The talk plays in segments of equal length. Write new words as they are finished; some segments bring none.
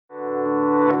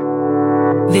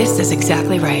This is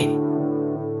exactly right.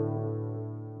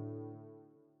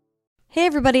 Hey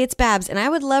everybody, it's Babs, and I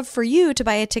would love for you to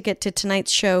buy a ticket to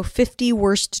tonight's show, 50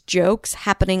 Worst Jokes,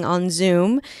 happening on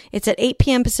Zoom. It's at 8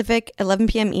 p.m. Pacific, 11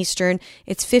 p.m. Eastern.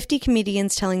 It's 50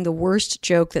 comedians telling the worst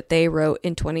joke that they wrote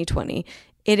in 2020.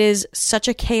 It is such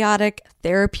a chaotic,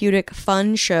 therapeutic,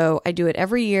 fun show. I do it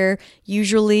every year,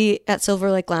 usually at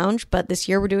Silver Lake Lounge, but this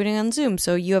year we're doing it on Zoom,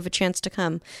 so you have a chance to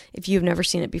come if you've never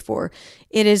seen it before.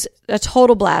 It is a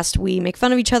total blast. We make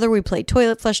fun of each other, we play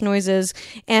toilet flush noises,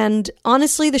 and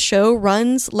honestly, the show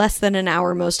runs less than an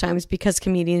hour most times because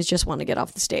comedians just want to get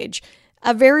off the stage.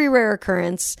 A very rare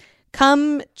occurrence.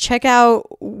 Come check out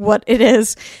what it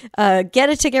is. Get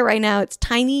a ticket right now. It's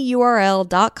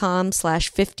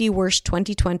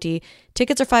tinyurl.com/50worst2020.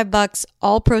 Tickets are $5.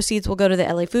 All proceeds will go to the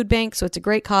LA Food Bank, so it's a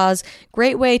great cause.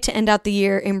 Great way to end out the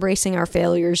year embracing our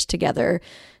failures together.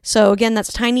 So again,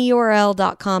 that's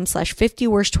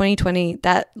tinyurl.com/50worst2020.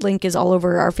 That link is all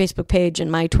over our Facebook page and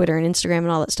my Twitter and Instagram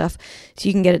and all that stuff, so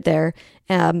you can get it there.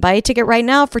 Buy a ticket right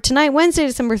now for tonight, Wednesday,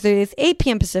 December 30th, 8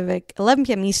 p.m. Pacific, 11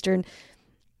 p.m. Eastern.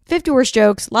 50 Worst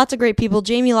Jokes, lots of great people.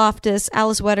 Jamie Loftus,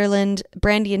 Alice Wetterland,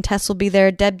 Brandy and Tess will be there.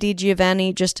 Deb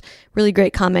DiGiovanni, just really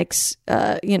great comics,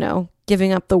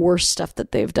 giving up the worst stuff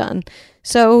that they've done.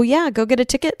 So yeah, go get a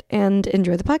ticket and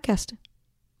enjoy the podcast.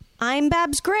 I'm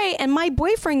Babs Gray, and my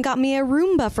boyfriend got me a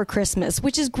Roomba for Christmas,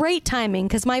 which is great timing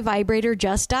because my vibrator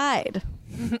just died.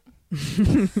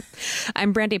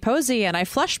 I'm Brandy Posey, and I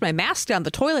flushed my mask down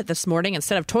the toilet this morning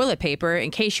instead of toilet paper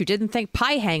in case you didn't think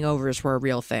pie hangovers were a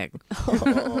real thing.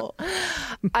 Oh.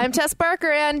 I'm Tess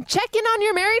Barker, and check in on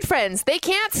your married friends. They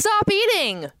can't stop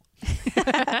eating.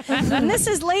 And this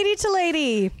is Lady to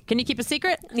Lady. Can you keep a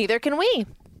secret? Neither can we.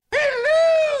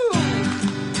 Hello!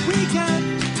 We got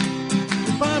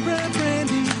Barbara,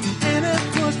 Brandy, and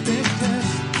of course Big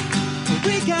Tess.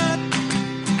 We got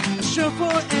a show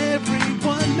for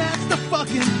everyone that's the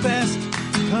fucking best.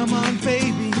 Come on,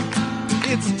 baby.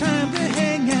 It's time to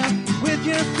hang out with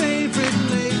your favorite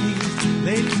ladies.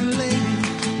 Ladies and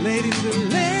ladies. Ladies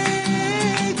and ladies.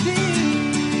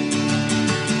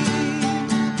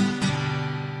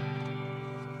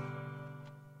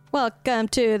 Welcome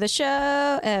to the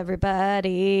show,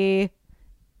 everybody.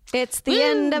 It's the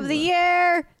end of the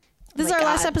year. This is our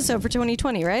last episode for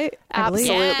 2020, right?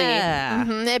 Absolutely. Yeah.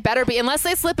 Mm-hmm. It better be. Unless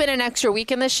they slip in an extra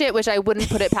week in this shit, which I wouldn't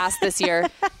put it past this year.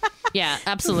 Yeah,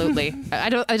 absolutely. I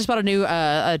just bought a new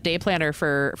day planner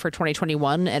for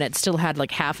 2021, and it still had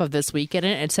like half of this week in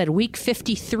it. It said week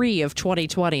 53 of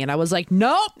 2020, and I was like,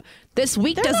 nope, this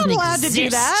week They're doesn't not allowed exist. to do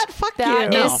that. Fuck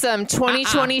That you. is some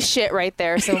 2020 shit right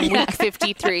there. So week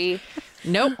 53.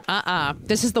 Nope.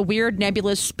 This is the weird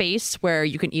nebulous space where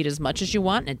you can eat as much as you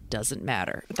want and it doesn't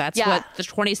matter. That's what the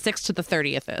 26th to the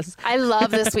 30th is. I love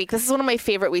this week. This is one of my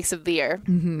favorite weeks of the year.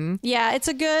 Mm-hmm. Yeah, it's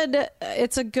a good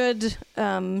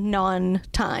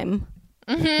non-time.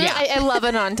 Mm-hmm. Yeah. I love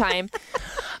it on time.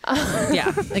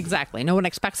 Yeah, exactly. No one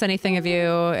expects anything of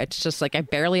you. It's just like I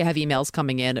barely have emails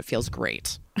coming in. It feels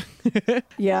great.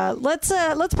 Yeah, let's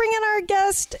bring in our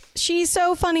guest. She's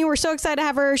so funny. We're so excited to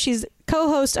have her. She's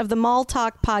co-host of the Mall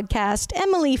Talk podcast,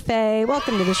 Emily Faye.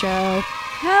 Welcome to the show.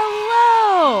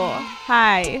 Hello.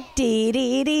 Hi. Dee,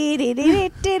 dee, dee, dee, dee,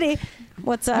 dee, dee.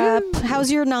 What's up? How's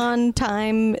your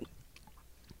non-time,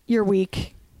 your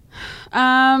week?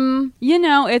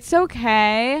 It's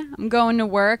okay. I'm going to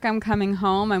work. I'm coming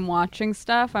home. I'm watching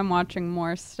stuff. I'm watching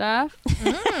more stuff.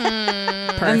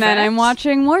 And then I'm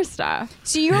watching more stuff.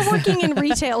 So you're working in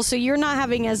retail, so you're not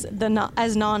having as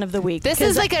non of the week. This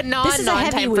is like a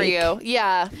non-time for week. you.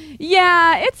 Yeah.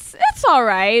 Yeah, it's all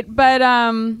right, but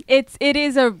it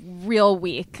is a real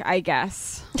week, I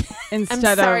guess.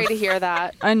 Instead I'm sorry of to hear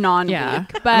that. a non-week. Yeah,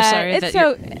 But I'm sorry it's that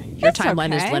your it's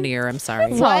timeline is okay. linear. I'm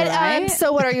sorry. It's What? all right.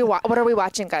 So what are we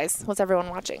watching, guys? What's everyone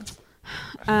watching?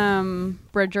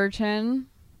 Bridgerton.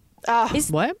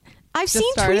 What? I've Just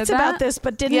seen started tweets that? about this,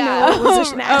 but didn't Yeah. know it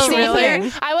was an actual really?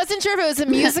 thing. I wasn't sure if it was a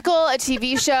musical, a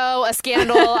TV show, a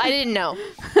scandal. I didn't know.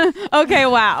 Okay,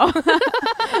 wow.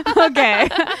 Okay.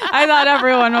 I thought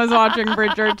everyone was watching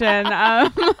Bridgerton.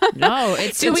 No,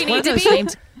 it's Do we one need of to those be?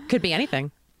 names. Could be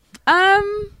anything.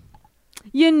 I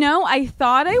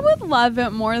thought I would love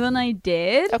it more than I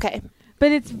did. Okay.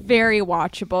 But it's very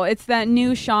watchable. It's that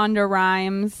new Shonda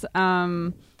Rhimes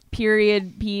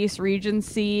period piece,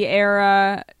 Regency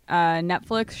era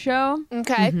Netflix show.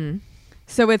 Okay. Mm-hmm.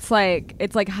 So it's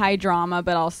like high drama,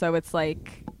 but also it's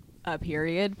like a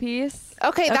period piece.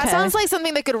 Okay, that Okay. sounds like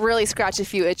something that could really scratch a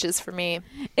few itches for me.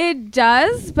 It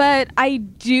does, but I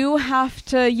do have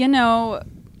to,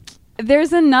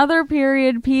 there's another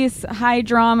period piece, high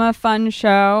drama, fun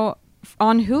show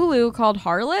on Hulu called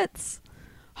Harlots.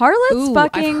 Harlots Ooh,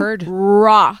 fucking I've heard.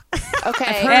 rock.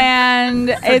 Okay. And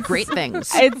it's Great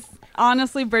things. It's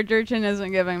honestly, Bridgerton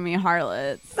isn't giving me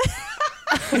Harlots.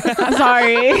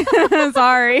 Sorry.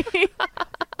 Sorry.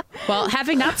 Well,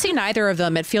 having not seen either of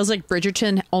them, it feels like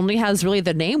Bridgerton only has really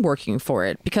the name working for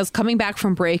it. Because coming back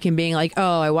from break and being like,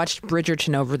 oh, I watched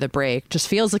Bridgerton over the break, just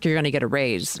feels like you're going to get a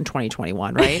raise in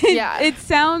 2021, right? Yeah. It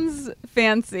sounds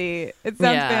fancy. It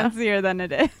sounds Yeah. fancier than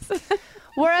it is.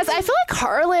 Whereas I feel like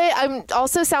harlot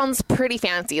also sounds pretty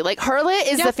fancy. Like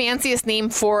harlot is the fanciest name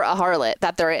for a harlot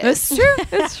that there is. It's true.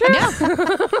 It's true.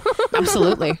 Yeah.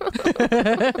 Absolutely.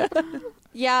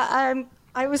 Yeah,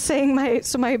 I was saying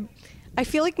I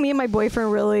feel like me and my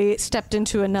boyfriend really stepped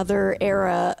into another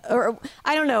era, or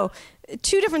I don't know,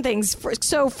 two different things.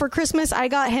 So for Christmas, I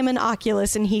got him an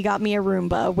Oculus and he got me a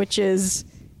Roomba, which is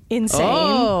insane.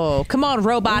 Oh, come on,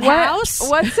 Robot House.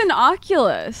 What's an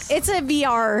Oculus? It's a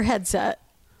VR headset.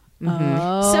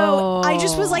 Oh. So I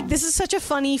just was like, this is such a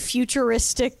funny,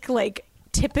 futuristic, like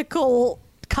typical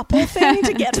couple thing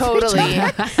to get for each Totally.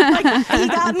 other. Like, he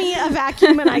got me a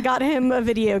vacuum and I got him a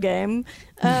video game.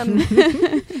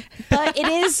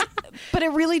 But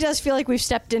it really does feel like we've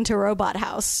stepped into Robot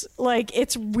House. Like,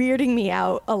 it's weirding me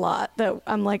out a lot that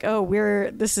I'm like, oh,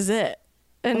 this is it.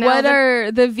 And now What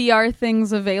are the VR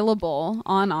things available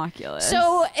on Oculus?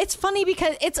 So it's funny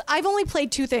because I've only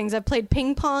played two things. I've played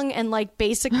ping pong and like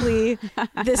basically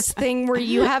this thing where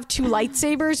you have two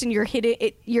lightsabers and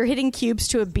you're hitting cubes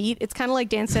to a beat. It's kind of like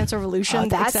Dance Dance Revolution. Oh,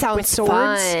 that except with sounds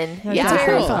swords. fun. It's Yeah.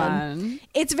 very Cool. fun.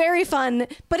 It's very fun,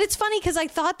 but it's funny because I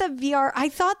thought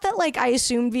that like I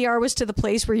assumed VR was to the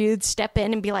place where you'd step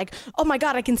in and be like, oh my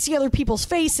God, I can see other people's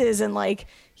faces and like,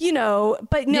 you know,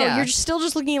 but no, Yeah. you're still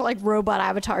just looking at like robot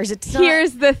avatars. It's not,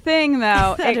 Here's the thing,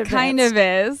 though. that It kind of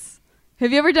is.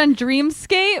 Have you ever done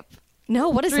Dreamscape? no,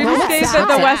 what is Dreamscape that?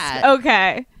 at the West. that?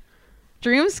 Okay.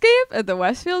 Dreamscape at the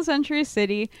Westfield Century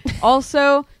City.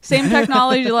 Also, same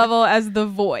technology level as the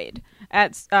Void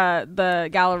at the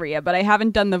Galleria, but I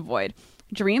haven't done the Void.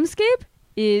 Dreamscape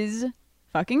is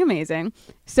fucking amazing.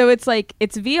 So it's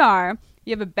VR.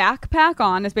 You have a backpack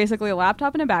on. It's basically a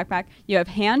laptop and a backpack. You have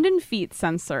hand and feet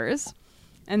sensors,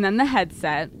 and then the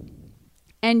headset.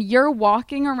 And you're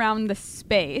walking around the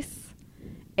space,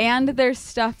 and there's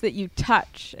stuff that you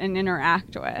touch and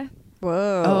interact with.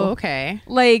 Whoa. Oh, okay.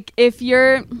 Like, if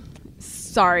you're...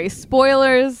 Sorry,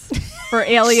 spoilers for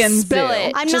Alien Spill Zoo.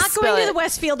 it. I'm Just not spill going to it. the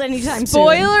Westfield anytime soon.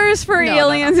 Spoilers for No,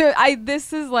 Alien Zoo.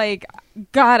 This is like...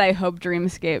 God, I hope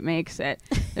Dreamscape makes it.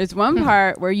 There's one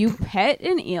part where you pet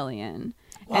an alien,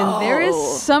 and there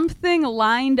is something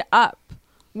lined up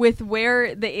with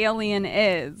where the alien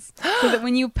is, so that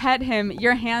when you pet him,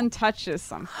 your hand touches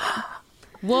something.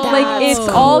 Whoa. Like, it's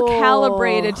That's all cool.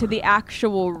 calibrated to the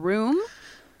actual room.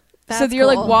 So That's you're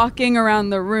like cool. walking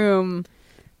around the room.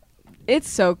 It's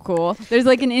so cool. There's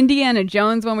like an Indiana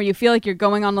Jones one where you feel like you're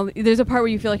going on. There's a part where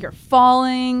you feel like you're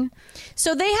falling.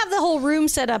 So they have the whole room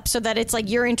set up so that it's like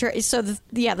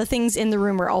the things in the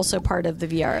room are also part of the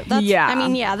VR. Yeah. I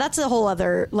mean, yeah, that's a whole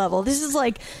other level. This is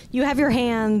like you have your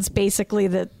hands basically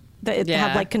that Yeah.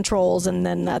 have like controls, and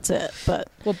then that's it. But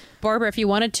Well, Barbara, if you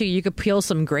wanted to, you could peel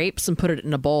some grapes and put it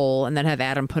in a bowl and then have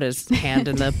Adam put his hand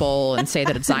in the bowl and say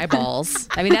that it's eyeballs.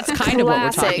 I mean, that's kind of what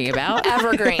we're Classic. talking about.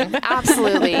 Evergreen.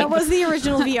 Absolutely. that was the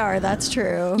original VR. That's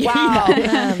true. Wow.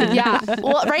 Yeah.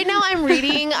 Well, right now I'm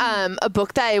reading a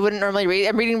book that I wouldn't normally read.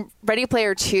 I'm reading Ready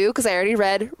Player 2 because I already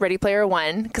read Ready Player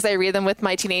 1 because I read them with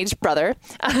my teenage brother.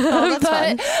 Oh, that's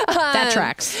fun. That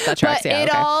tracks. That tracks. But Yeah. it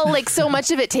okay. all, like, so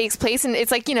much of it takes place, and it's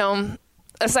like, you know,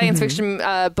 a science fiction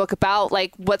book about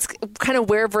like what's kind of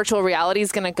where virtual reality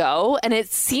is going to go, and it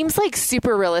seems like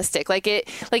super realistic. Like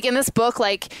in this book,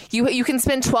 like you can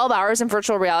spend 12 hours in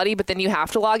virtual reality, but then you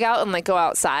have to log out and like go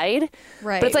outside.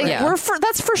 Right. But it's like right.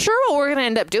 that's for sure what we're going to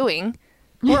end up doing.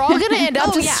 We're all going to end up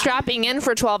Oh, just yeah. strapping in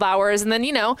for 12 hours, and then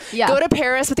Yeah. go to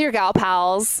Paris with your gal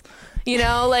pals. You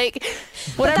know, like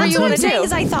whatever That's you what want I'm to saying do.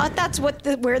 is I thought that's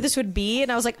where this would be,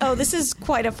 and I was like, oh, this is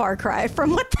quite a far cry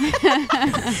from what.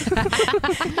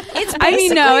 It's I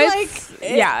mean, no, basically it's- like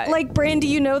yeah. Like, Brand, do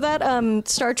you know that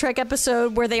Star Trek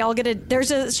episode where they all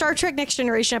there's a Star Trek Next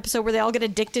Generation episode where they all get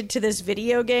addicted to this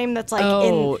video game that's like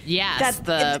Oh, yes,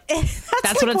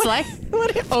 that's what it's like?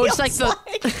 What it Oh, it's feels like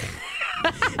the-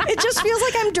 It just feels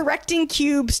like I'm directing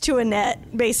cubes to a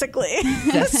net, basically.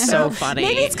 That's so funny.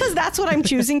 Maybe it's because that's what I'm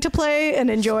choosing to play and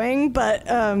enjoying, but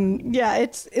yeah,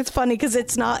 it's funny because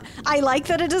it's not. I like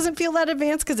that it doesn't feel that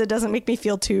advanced because it doesn't make me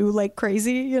feel too like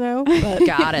crazy, you know. But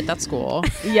Got it. That's cool.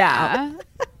 Yeah.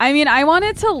 I mean, I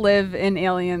wanted to live in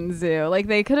Alien Zoo. Like,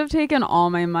 they could have taken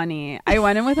all my money. I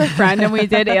went in with a friend and we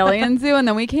did Alien Zoo, and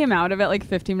then we came out of it like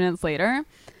 15 minutes later.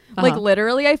 Like,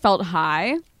 literally, I felt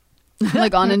high.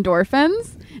 like on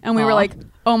endorphins. And we were Aw. like,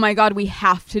 oh my God, we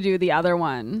have to do the other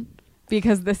one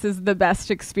because this is the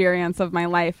best experience of my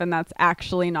life. And that's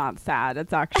actually not sad.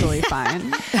 It's actually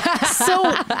fine.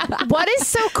 So what is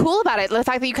so cool about it? The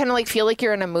fact that you kind of like feel like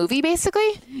you're in a movie, basically?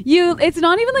 It's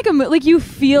not even like like you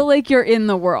feel like you're in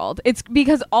the world. It's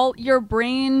because all your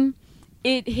brain,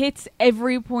 it hits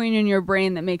every point in your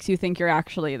brain that makes you think you're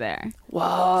actually there.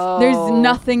 Whoa. There's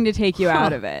nothing to take you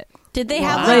out of it. Did they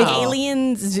have Wow. like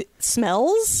alien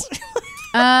smells?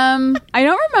 I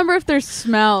don't remember if there's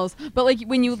smells, but like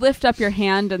when you lift up your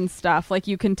hand and stuff, like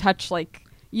you can touch like,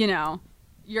 you know,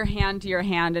 your hand to your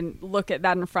hand and look at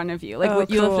that in front of you. Like when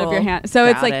you lift up your cool. hand. So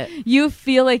it's Got like it. you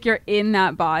feel like you're in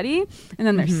that body. And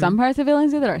then there's some parts of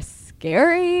aliens that are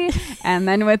scary. And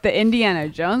then with the Indiana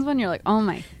Jones one, you're like, oh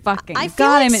my fucking I feel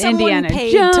God, like I'm an someone Indiana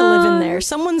paid Jones. to live in there.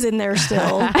 Someone's in there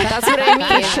still. That's what I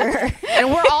mean. Sure. And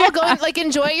we're all going, like,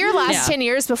 enjoy your last Yeah. 10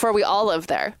 years before we all live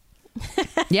there.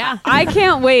 Yeah. I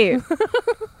can't wait,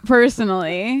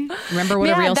 personally. Remember what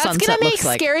a real that's sunset gonna make looks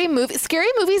like. scary movies. Scary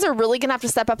movies are really gonna have to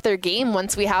step up their game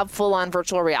once we have full-on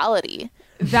virtual reality.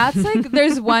 That's like,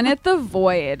 there's one at the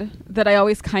Void that I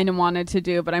always kind of wanted to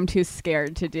do, but I'm too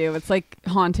scared to do. It's like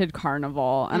Haunted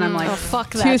Carnival. And I'm like, Oh,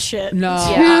 fuck too, that shit. No.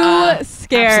 too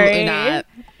scary. Absolutely not.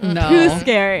 Too No.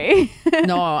 scary.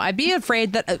 No, I'd be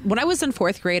afraid that when I was in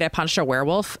 4th grade, I punched a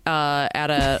werewolf at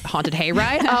a haunted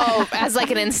hayride. Oh, as like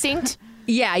an instinct?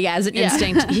 Yeah, as an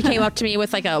instinct. He came up to me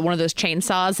with like one of those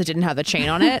chainsaws that didn't have the chain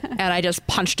on it, and I just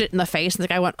punched it in the face, and the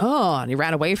guy went, oh, and he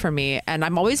ran away from me. And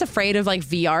I'm always afraid of like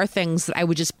VR things that I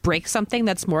would just break something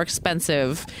that's more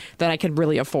expensive than I could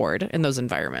really afford in those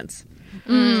environments.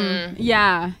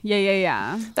 Yeah.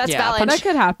 That's Yeah, valid. That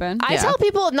could happen. I Yeah. tell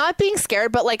people not being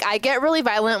scared, but like I get really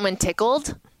violent when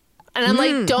tickled. And I'm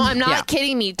like, I'm not Yeah.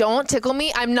 kidding me. Don't tickle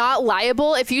me. I'm not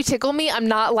liable. If you tickle me, I'm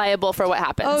not liable for what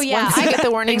happens. Oh, yeah. Once I get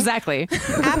the warning. Exactly.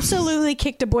 Absolutely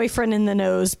kicked a boyfriend in the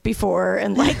nose before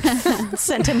and like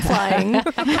sent him flying.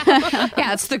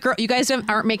 Yeah, it's the girl. You guys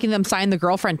aren't making them sign the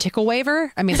girlfriend tickle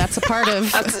waiver. I mean, that's a part of.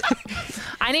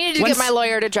 I needed to Once- get my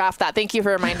lawyer to draft that. Thank you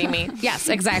for reminding me. Yes,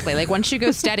 exactly. Like once you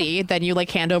go steady, then you like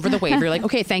hand over the waiver. You're like,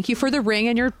 okay, thank you for the ring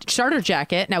and your starter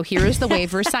jacket. Now here is the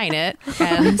waiver. Sign it.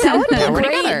 And now we're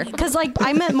together. Because like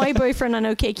I met my boyfriend on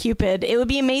OkCupid. It would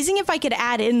be amazing if I could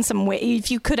add in if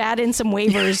you could add in some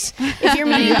waivers. If you're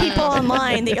meeting people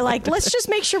online that you're like, let's just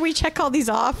make sure we check all these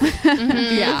off.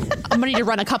 Yeah, I'm gonna need to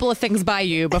run a couple of things by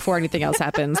you before anything else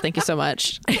happens. Thank you so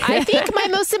much. I think my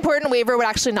most important waiver would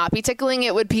actually not be tickling.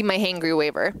 It would be my hangry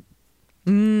waiver.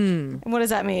 What does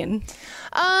that mean?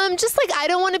 Just like I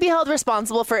don't want to be held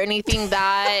responsible for anything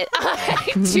that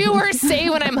I do or say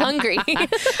when I'm hungry.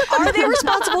 Are they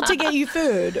responsible to get you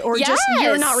food, or just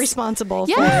you're Yes. not responsible?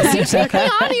 Yes, you take me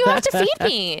on. You have to feed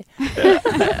me.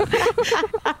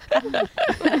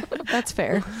 That's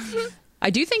fair. I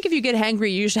do think if you get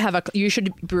hangry, you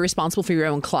should be responsible for your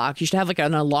own clock. You should have like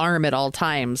an alarm at all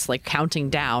times, like counting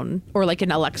down, or like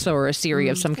an Alexa or a Siri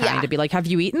of some kind Yeah. to be like, "Have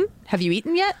you eaten? Have you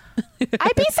eaten yet?"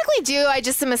 I basically do. I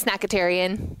just am a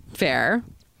snackatarian. Fair.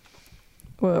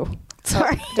 Whoa.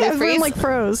 Sorry. did it Everyone freeze? like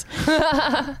froze.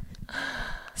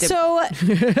 So,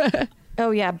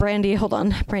 oh yeah, Brandy. Hold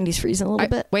on. Brandy's freezing a little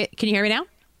bit. Wait, can you hear me now?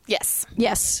 Yes.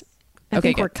 Yes. I Okay,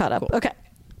 think we're good. caught up. Cool. Okay.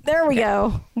 There we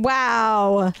go.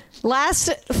 Wow.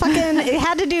 Last fucking, it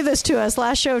had to do this to us.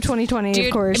 Last show of 2020, Dude,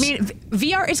 of course. I mean,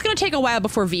 VR, it's going to take a while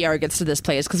before VR gets to this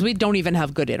place because we don't even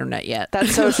have good internet yet.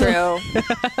 That's so true.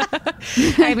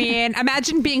 I mean,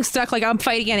 imagine being stuck like I'm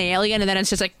fighting an alien and then it's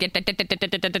just like,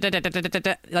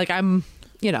 like I'm,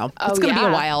 it's going to be a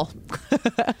yeah. while.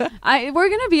 We're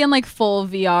gonna be in like full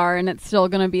VR, and it's still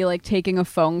gonna be like taking a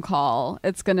phone call.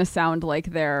 It's gonna sound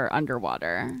like they're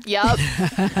underwater. Yep.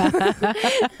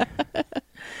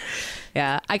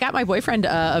 Yeah, I got my boyfriend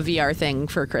a VR thing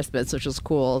for Christmas, which was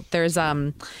cool. There's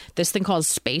this thing called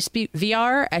Space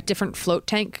VR at different float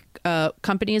tank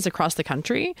companies across the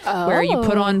country, where you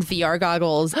put on VR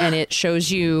goggles and it shows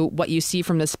you what you see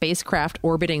from the spacecraft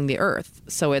orbiting the Earth.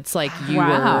 So it's like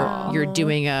you're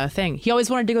doing a thing. He always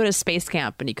wanted to go to space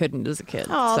camp and he couldn't as a kid.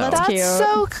 Oh, so. that's That's cute.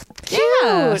 so cute.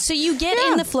 Yeah. So you get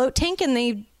in the float tank and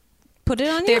they put it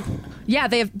on you?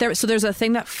 So there's a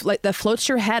thing that that floats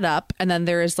your head up, and then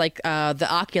there is like the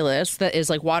Oculus that is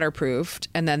like waterproofed,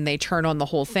 and then they turn on the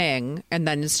whole thing, and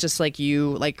then it's just like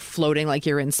you like floating like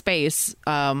you're in space,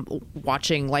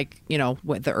 watching like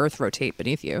the Earth rotate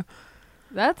beneath you.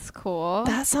 That's cool.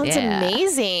 That sounds Yeah.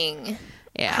 amazing.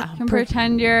 Yeah, You can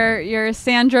pretend you're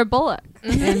Sandra Bullock.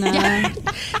 In,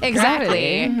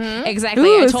 exactly, Gravity. exactly.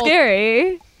 Ooh,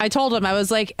 scary. I told him, I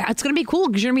was like, it's gonna be cool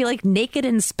because you're gonna be like naked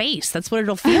in space. That's what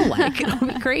it'll feel like. It'll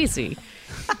be crazy.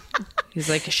 He's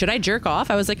like, should I jerk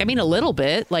off? I was like, I mean, a little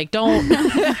bit. Like, don't.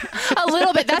 A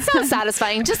little bit. That sounds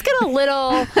satisfying. Just get a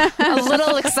little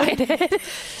excited.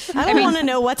 I don't want to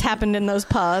know what's happened in those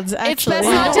pods. Actually. It's best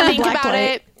not to think about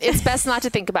it. It's best not to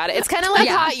think about it. It's kind of like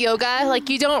hot yoga. Like,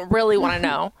 you don't really want to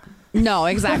know. No,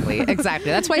 exactly.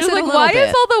 That's why I It's said like, a little why bit.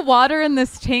 is all the water in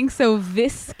this tank so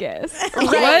viscous?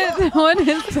 What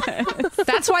is this?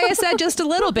 That's why I said just a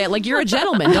little bit. Like, you're a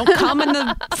gentleman. Don't come in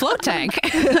the float tank.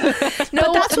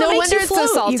 No, that's no what makes wonder you it's so float,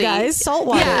 salty. you guys. Salt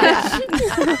water. Yeah.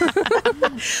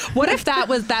 What if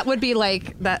that would be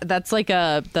like that's like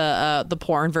the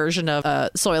porn version of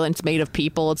Soylent's made of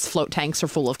people. Its float tanks are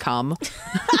full of cum.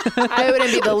 I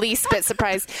wouldn't be the least bit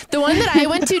surprised. The one that I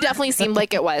went to definitely seemed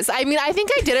like it was. I mean, I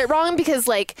think I did it wrong because,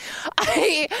 like,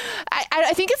 I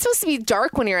think it's supposed to be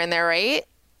dark when you're in there, right?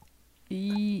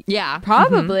 Yeah.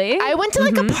 Probably. I went to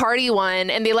like a party one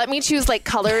and they let me choose like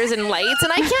colors and lights,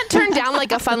 and I can't turn down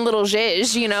like a fun little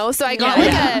zhizh, you know? So I got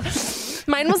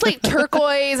mine was like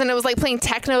turquoise and it was like playing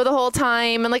techno the whole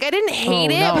time. And like, I didn't hate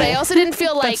it, but I also didn't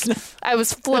feel like I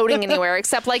was floating anywhere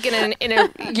except like in a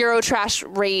Eurotrash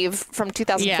rave from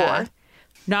 2004. Yeah.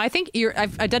 No, I think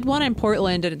I did one in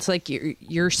Portland, and it's like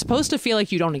you're supposed to feel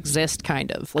like you don't exist,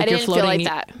 kind of. Like I didn't you're floating.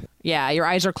 feel like that. Yeah, your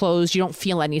eyes are closed. You don't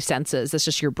feel any senses. It's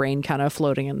just your brain kind of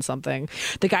floating in something.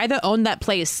 The guy that owned that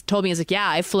place told me, he's like, yeah,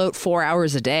 I float 4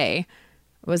 hours a day.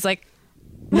 I was like,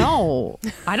 no,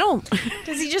 I don't.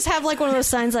 Does he just have like one of those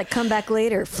signs like "Come back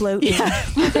later"? Floating. Yeah,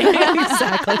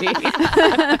 exactly.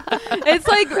 It's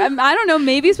like, I don't know,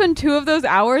 maybe spend 2 of those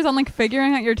hours on like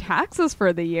figuring out your taxes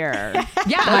for the year.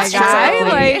 Yeah, My that's guy,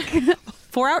 exactly. like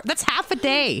 4 hours. That's half a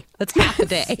day. That's half a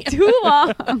day. too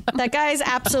long. That guy's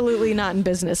absolutely not in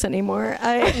business anymore.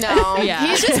 No, Yeah.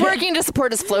 he's just working to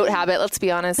support his float habit. Let's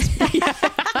be honest.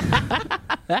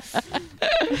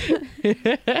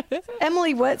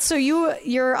 Emily, what? So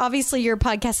you're obviously your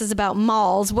podcast is about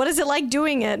malls. What is it like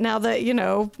doing it now that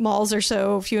malls are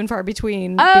so few and far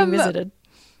between being visited?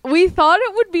 We thought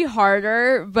it would be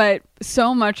harder, but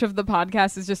so much of the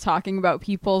podcast is just talking about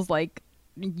people's like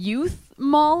youth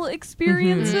mall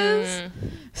experiences.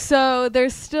 So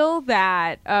there's still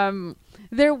that.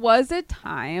 There was a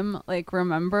time, like,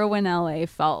 remember when LA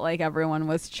felt like everyone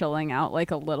was chilling out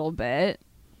like a little bit?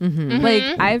 Like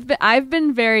I've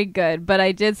been very good, but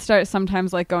I did start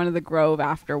sometimes like going to the Grove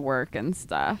after work and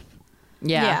stuff.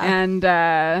 Yeah.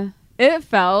 And it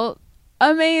felt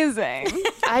amazing.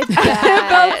 I It bet.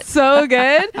 felt so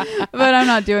good, but I'm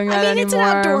not doing that anymore. It's an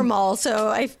outdoor mall, so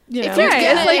It's Yeah,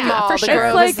 like, mall, for the sure. Grove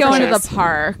it's like is the going to place. the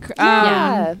park.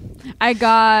 Yeah. I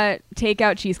got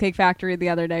Takeout Cheesecake Factory the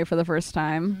other day for the first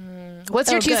time.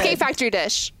 What's your Oh, Cheesecake good. Factory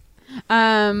dish?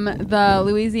 The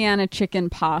Louisiana chicken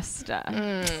pasta.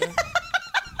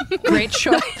 Great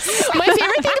choice. My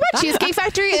favorite thing about Cheesecake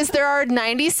Factory is there are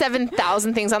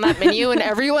 97,000 things on that menu, and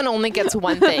everyone only gets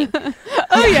one thing.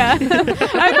 Oh yeah, I'm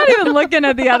not even looking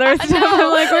at the other stuff.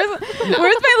 I'm like,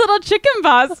 where's my little chicken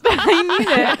pasta? I need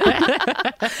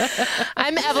it.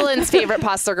 I'm Evelyn's favorite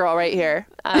pasta girl right here.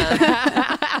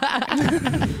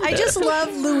 I just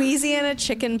love Louisiana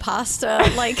chicken pasta.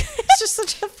 Like, it's just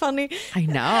such a funny, I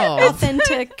know.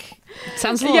 authentic.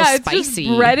 Sounds a little Yeah, it's spicy.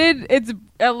 just breaded. It's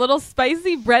a little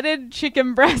spicy breaded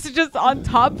chicken breast just on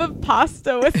top of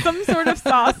pasta with some sort of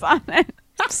sauce on it.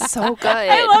 So good.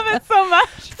 I love it so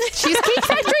much. Cheesecake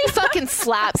Factory fucking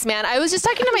slaps, man. I was just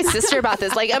talking to my sister about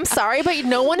this. Like, I'm sorry, but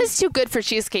no one is too good for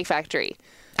Cheesecake Factory.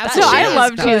 No, shit I is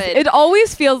love good. cheese. It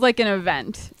always feels like an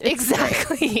event.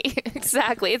 Exactly.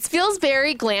 Exactly. It feels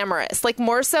very glamorous, like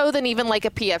more so than even like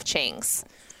a P.F. Chang's.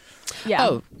 Yeah.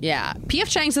 Oh, yeah. P.F.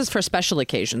 Chang's is for special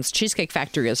occasions. Cheesecake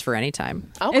Factory is for any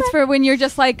time. Okay. It's for when you're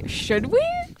just like, should we?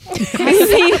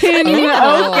 I mean,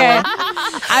 okay.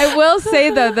 I will say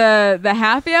though, the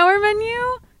happy hour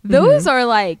menu, those are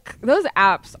like, those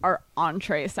apps are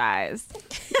entree sized.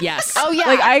 Yes. Oh, yeah.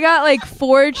 Like I got like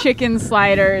 4 chicken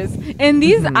sliders, and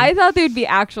these I thought they would be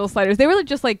actual sliders. They were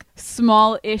just like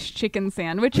small-ish chicken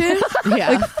sandwiches. Yeah.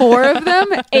 Like 4 of them,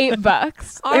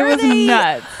 $8. It was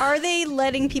nuts. Are they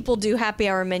letting people do happy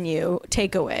hour menu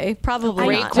takeaway? Probably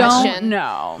Great not. question. Don't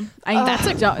know. That's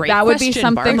a don't, great that would be question,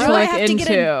 something Barbara. to Or I look have to into.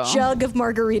 get a jug of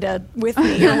margarita with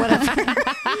me or whatever.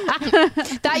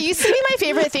 That used to be my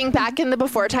favorite thing back in the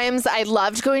before times. I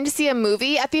loved going to see a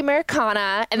movie at the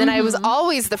Americana, and then I was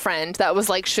always the friend that was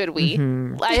like, should we?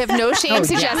 I have no shame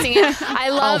suggesting it. I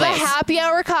love Always. a happy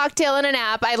hour cocktail and a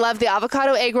nap. I love the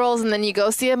avocado egg rolls, and then you go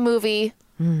see a movie.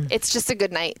 It's just a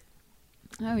good night.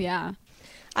 Oh yeah.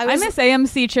 I I miss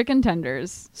AMC chicken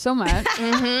tenders so much.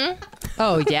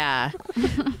 Oh yeah,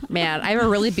 man! I have a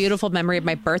really beautiful memory of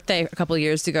my birthday a couple of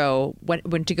years ago.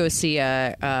 Went to go see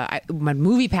when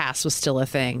Movie Pass was still a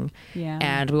thing. Yeah.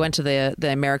 And we went to the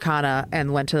Americana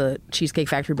and went to the Cheesecake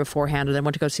Factory beforehand, and then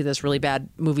went to go see this really bad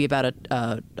movie about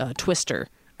a twister.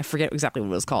 I forget exactly what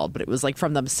it was called, but it was like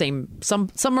from the same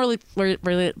some really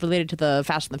related to the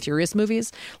Fast and the Furious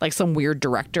movies. Like some weird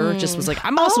director just was like,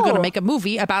 I'm also going to make a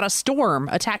movie about a storm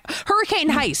attack,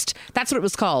 Hurricane Heist. That's what it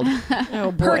was called.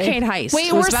 Oh boy. Hurricane Heist.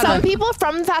 Wait, were some people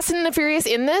from Fast and the Furious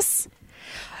in this?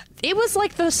 It was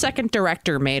like the second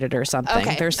director made it or something.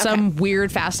 Okay, There's some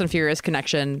weird Fast and Furious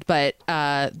connection, but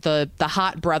the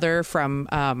hot brother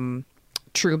from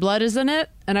True Blood is in it,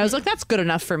 and I was like, that's good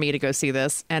enough for me to go see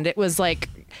this. And it was like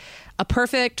a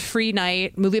perfect free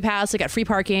night. Movie Pass, I got free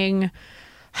parking.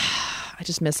 I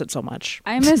just miss it so much.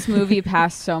 I miss Movie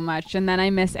Pass so much, and then I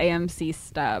miss AMC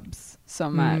Stubs so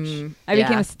much. I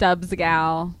became a Stubs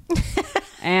gal.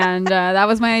 And that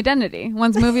was my identity.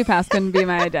 Once Movie Pass couldn't be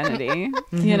my identity,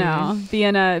 you know,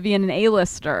 being an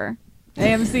A-lister,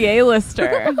 AMC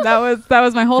A-lister. That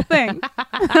was my whole thing.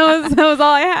 That was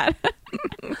all I had.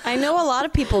 I know a lot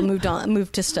of people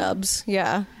moved to Stubbs.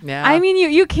 Yeah. Yeah. I mean,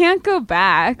 you can't go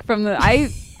back from the. I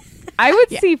would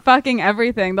see fucking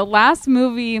everything. The last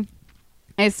movie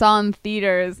I saw in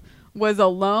theaters was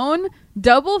Alone,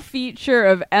 double feature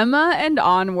of Emma and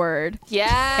Onward.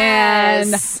 Yes.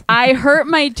 And I hurt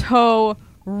my toe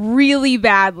really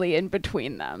badly in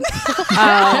between them.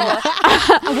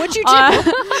 What'd you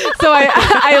do? So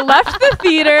I left the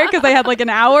theater because I had like an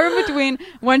hour in between,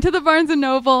 went to the Barnes &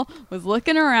 Noble, was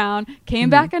looking around,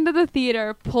 came back into the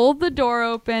theater, pulled the door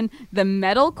open, the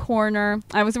metal corner,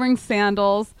 I was wearing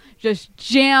sandals, just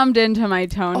jammed into my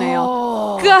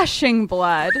toenail, gushing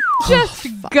blood, just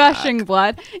gushing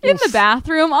blood, in the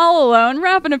bathroom all alone,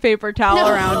 wrapping a paper towel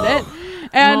around it.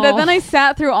 And then I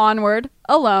sat through Onward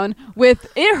alone with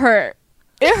it hurt.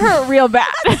 It hurt real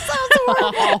bad.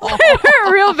 It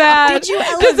hurt real bad. Did you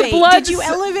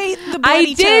elevate the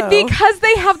bloody I did toe? because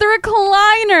they have the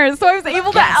recliners, so I was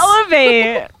able to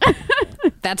elevate.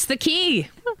 That's the key.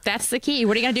 That's the key.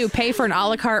 What are you going to do? Pay for an a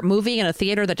la carte movie in a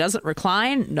theater that doesn't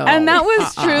recline? No. And that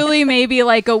was truly maybe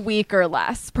like a week or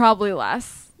less, probably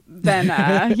less than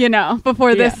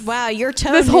before this. Wow, your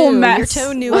toe this knew. whole mess. Your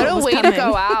toe knew What it a was way coming. to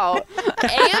go out.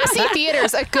 AMC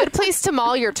Theaters, a good place to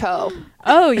maul your toe.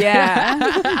 Oh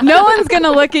yeah. No one's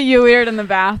gonna look at you weird in the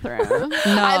bathroom. No,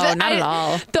 not at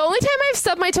all. The only time I've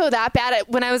stubbed my toe that bad,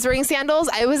 when I was wearing sandals,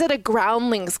 I was at a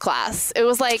groundlings class. It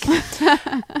was like, and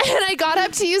I got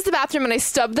up to use the bathroom and I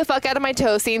stubbed the fuck out of my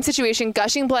toe. Same situation,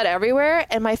 gushing blood everywhere.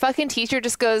 And my fucking teacher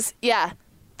just goes, yeah,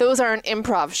 those aren't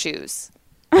improv shoes.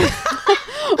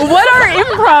 What are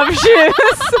improv shoes?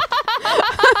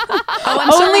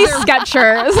 Only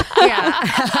Skechers. Yeah.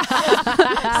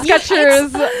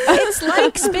 Skechers. It's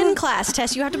like spin class,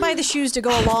 Tess. You have to buy the shoes to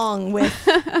go along with.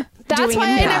 That's doing why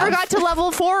I improv. never got to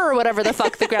level 4 or whatever the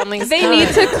fuck the groundlings. They need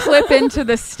to clip into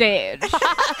the stage.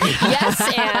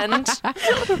 Yes, and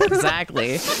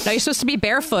Exactly. Now you're supposed to be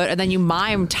barefoot, and then you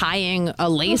mime tying a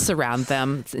lace around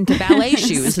them into ballet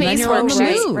shoes, and then you're on the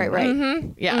right, move. right.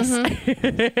 Mm-hmm.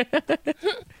 Yes.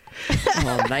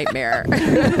 Oh, nightmare.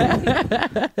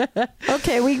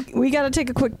 Okay, we got to take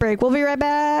a quick break. We'll be right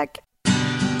back.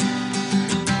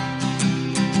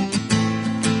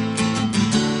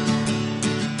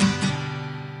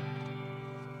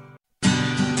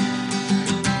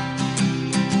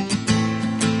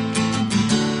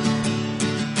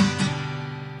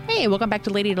 Hey, welcome back to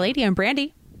Lady to Lady. I'm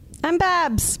Brandy. I'm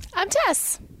Babs, I'm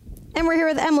Tess. and we're here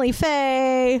with Emily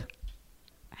Faye.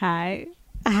 Hi.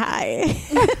 Hi.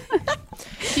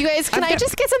 You guys, can I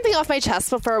just get something off my chest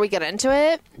before we get into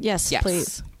it? Yes, Yes.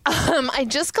 please. I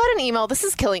just got an email. This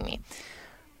is killing me.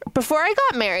 Before I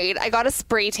got married, I got a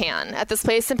spray tan at this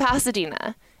place in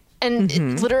Pasadena. And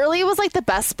it literally was like the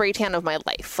best spray tan of my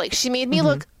life. Like, she made me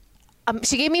look,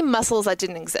 she gave me muscles that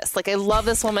didn't exist. Like, I love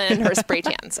this woman and her spray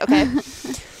tans, okay?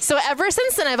 So ever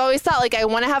since then, I've always thought, like, I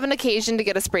want to have an occasion to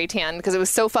get a spray tan because it was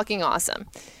so fucking awesome.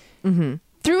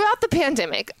 Throughout the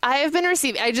pandemic, I have been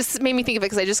receiving, I just made me think of it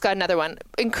because I just got another one,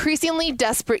 increasingly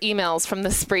desperate emails from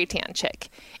the spray tan chick.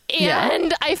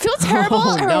 And I feel terrible.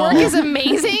 Her work is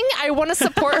amazing. I want to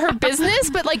support her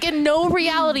business, but like in no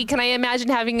reality can I imagine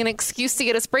having an excuse to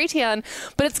get a spray tan.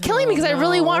 But it's killing me because I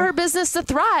really want her business to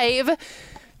thrive.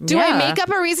 Do I make up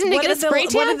a reason to get a spray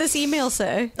tan? What did this email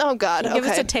say? Oh, God. Give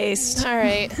us Okay. a taste. All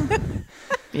right.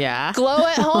 Yeah. Glow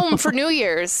at home for New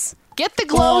Year's. Get the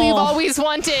glow you've always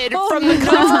wanted from the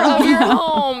comfort of your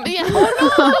home. Yeah.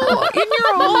 Oh, no. In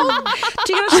your home?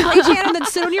 Do you get a spray tan and then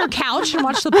sit on your couch and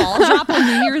watch the ball drop on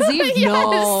New Year's Eve? Yes.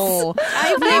 No.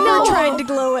 I've never tried to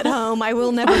glow at home. I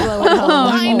will never glow at home.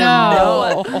 I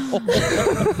know.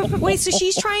 Wait, so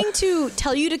she's trying to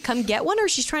tell you to come get one, or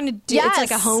she's trying to do it's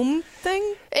like a Yes. home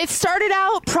thing? It started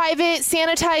out private,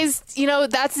 sanitized.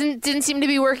 That didn't seem to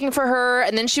be working for her.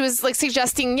 And then she was like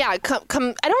suggesting,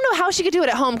 come. I don't know how she could do it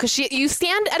at home because you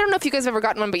stand. I don't know if you guys have ever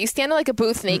gotten one, but you stand in like a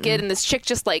booth naked, and this chick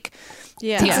just like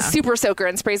takes a super soaker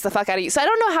and sprays the fuck out of you. So I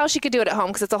don't know how she could do it at home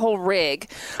because it's a whole rig.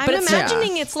 I'm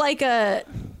imagining it's like a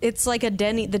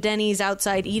the Denny's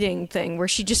outside eating thing where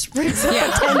she just rigs up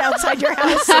a tent outside your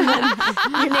house and then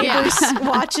your neighbors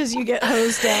watch as you get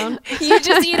hosed down. You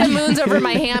just eat a moons over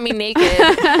my hammy naked.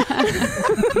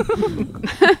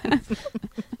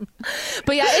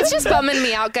 But yeah, it's just bumming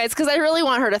me out, guys, because I really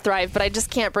want her to thrive, but I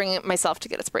just can't bring myself to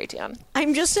get a spray tan.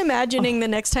 I'm just imagining the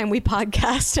next time we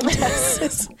podcast and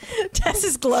Tess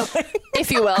is glowing. If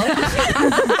you will.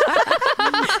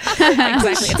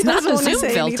 Exactly. It's not a doesn't wanna Zoom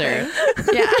say filter.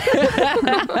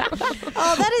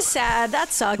 Oh, that is sad. That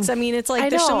sucks. I mean, it's like I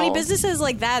there's so many know. businesses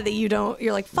like that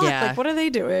you're like, fuck, Yeah. like what are they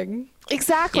doing?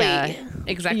 Exactly. Yeah,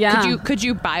 exactly. Yeah. Could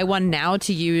you buy one now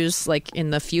to use like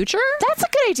in the future? That's a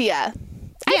good idea.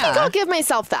 I think Yeah. I'll give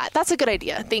myself that. That's a good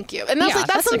idea. Thank you. And that's Yeah,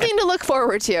 that's that's a something good- to look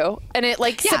forward to. And it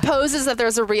supposes that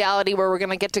there's a reality where we're going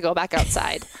to get to go back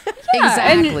outside.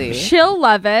 Exactly. And she'll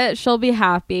love it. She'll be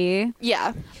happy.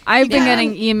 Yeah. I've been Yeah.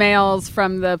 getting emails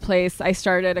from the place I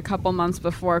started a couple months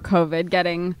before COVID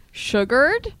getting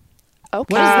sugared.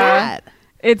 Okay. What is that?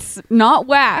 It's not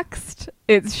waxed.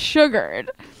 It's sugared.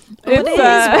 But it is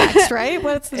waxed, right?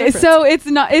 What's the difference? So it's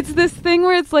not. It's this thing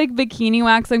where it's like bikini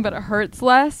waxing, but it hurts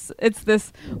less. It's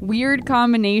this weird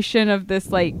combination of this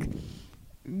like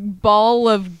ball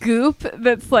of goop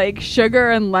that's like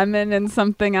sugar and lemon and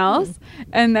something else,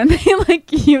 and then they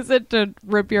like use it to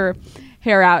rip your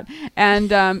hair out,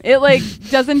 and it like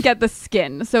doesn't get the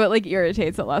skin, so it like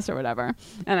irritates it less or whatever.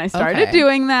 And I started Okay.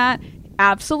 doing that.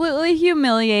 Absolutely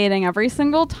humiliating every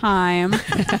single time.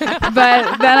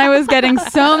 But then I was getting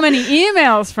so many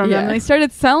emails from them. Yeah. They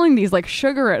started selling these like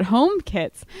sugar at home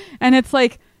kits. And it's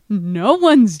like, no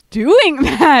one's doing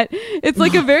that. It's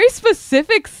like a very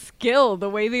specific skill, the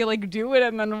way they like do it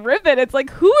and then rip it. It's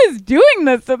like, who is doing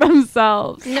this to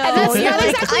themselves? no, And that's you're not like,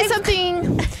 exactly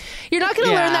something. You're not going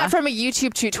to learn Yeah. that from a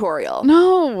YouTube tutorial.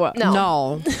 No.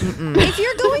 No. if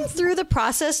you're going through the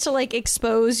process to like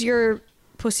expose your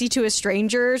pussy to a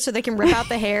stranger so they can rip out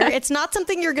the hair, it's not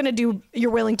something you're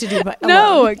willing to do. But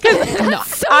No, alone.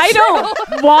 because I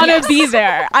don't want to be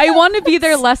there. I want to be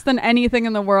there less than anything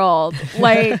in the world.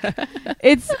 Like,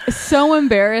 it's so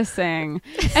embarrassing.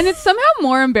 And it's somehow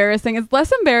more embarrassing. It's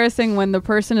less embarrassing when the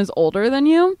person is older than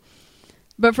you,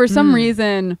 but for some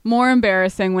reason, more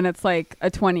embarrassing when it's like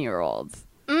a 20-year-old.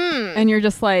 And you're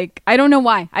just like, I don't know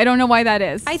why. I don't know why that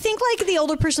is. I think like the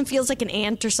older person feels like an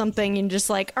aunt or something, and just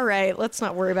like, all right, let's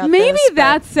not worry about Maybe this. but-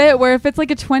 that's it, where if it's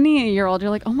like a 20-year-old, you're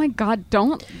like, oh my God,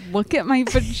 don't look at my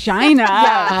vagina.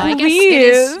 I guess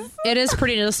Please. it is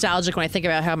pretty nostalgic when I think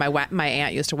about how my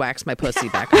aunt used to wax my pussy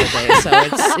back in the day. So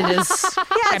it is.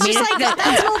 Yeah, it's just like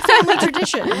that's an old family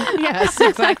tradition. Yes,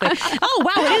 exactly. Oh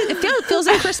wow, it feels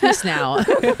like Christmas now.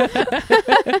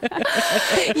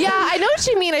 Yeah, I know what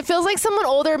you mean. It feels like someone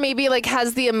older maybe like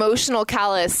has the emotional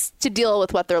callus to deal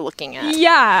with what they're looking at.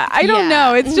 Yeah, I don't Yeah.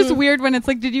 know. It's just weird when it's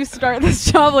like, did you start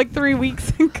this job like 3 weeks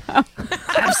ago?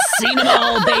 I've seen them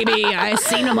all, baby. I've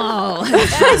seen them all.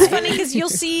 It's funny because you'll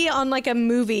see on like a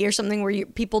movie or something where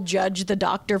people judge the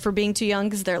doctor for being too young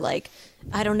because they're like,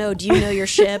 I don't know, do you know your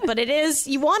shit? But it is,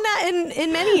 you want that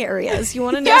in many areas. You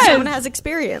want to know Yes. someone has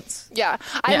experience. Yeah.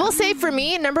 I will say for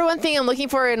me, number one thing I'm looking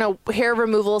for in a hair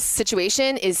removal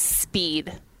situation is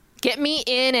speed. Get me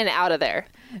in and out of there.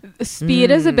 Speed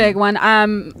is a big one.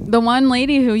 The one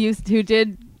lady who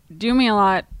did do me a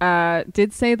lot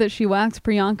did say that she waxed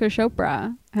Priyanka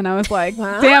Chopra, and I was like,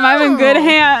 damn, I'm in good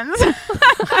hands.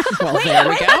 Well, Wait, there we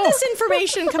when did go. this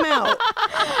information come out?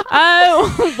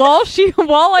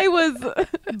 While I was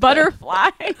butterfly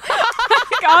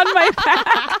on my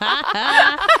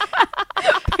back,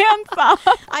 pants off.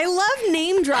 I love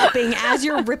name dropping as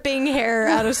you're ripping hair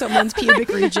out of someone's pubic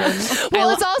region. Well,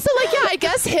 it's also like, yeah, I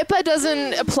guess HIPAA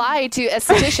doesn't apply to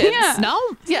estheticians. Yeah. No,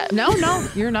 Yeah. no,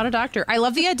 you're not a doctor. I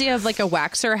love the idea of like a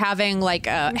waxer having like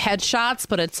headshots,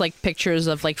 but it's like pictures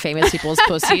of like famous people's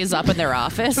pussies up in their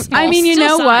office. I mean, you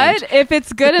Still know signed. what? If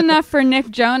it's good enough for Nick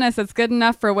Jonas, it's good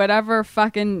enough for whatever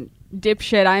fucking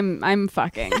dipshit I'm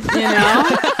fucking, you know?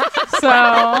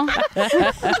 So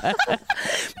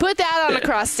But put that on a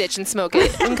cross stitch and smoke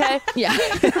it. Okay. Yeah.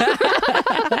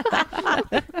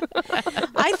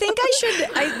 I think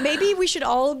maybe we should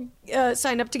all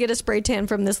sign up to get a spray tan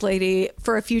from this lady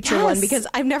for a future one, because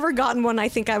I've never gotten one. I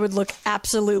think I would look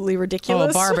absolutely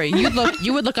ridiculous. Oh, Barbara,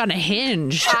 you would look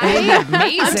unhinged.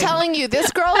 Amazing. I'm telling you, this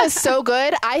girl is so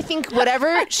good. I think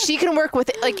whatever she can work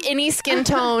with, like any skin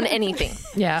tone, anything.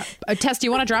 Yeah. Tess, do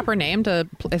you want to drop her name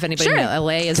if anybody in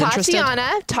LA is interested?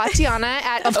 Tatiana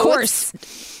at Of Oats. course.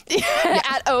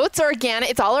 At Oats Organic.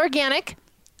 It's all organic.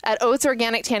 At Oats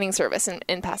Organic Tanning Service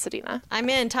in Pasadena. I'm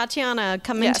in. Tatiana,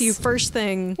 coming to you first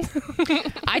thing.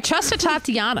 I trust a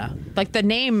Tatiana. Like the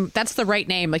name, that's the right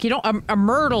name. Like you don't, a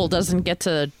Myrtle doesn't get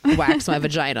to wax my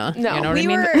vagina. No. You know what I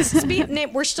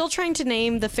mean? We're still trying to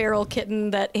name the feral kitten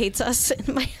that hates us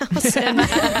in my house.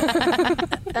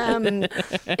 And,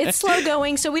 it's slow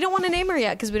going, so we don't want to name her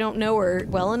yet because we don't know her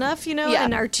well enough, you know? Yeah.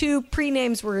 And our two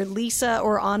pre-names were Lisa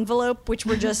or Envelope, which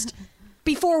were just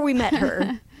before we met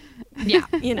her. Yeah.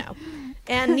 You know,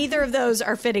 and neither of those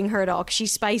are fitting her at all because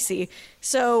she's spicy.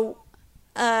 So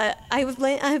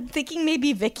I'm thinking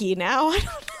maybe Vicky now. I don't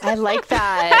know. I like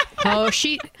that. Oh,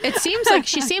 she seems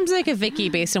like a Vicky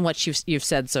based on what you've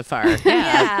said so far.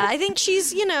 Yeah, I think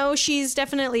she's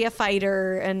definitely a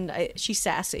fighter and she's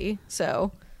sassy.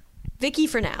 So Vicky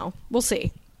for now. We'll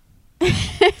see.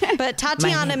 But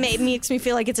Tatiana makes me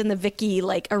feel like it's in the Vicky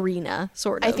like arena,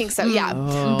 sort of. I think so, yeah.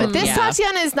 But this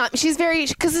Tatiana is not. She's very,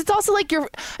 because it's also like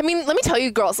let me tell you,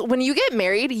 girls, when you get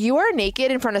married, you are naked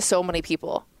in front of so many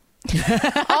people.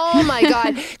 Oh my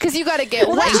god, because you got to get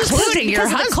waxed, including your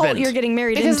because of the cult husband. you're getting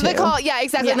married because into. of the call, yeah,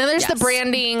 exactly. Yeah. And then there's the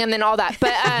branding and then all that.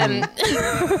 But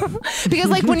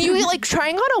because like when you like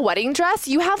trying on a wedding dress,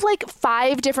 you have like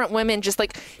 5 different women just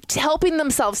like helping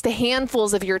themselves to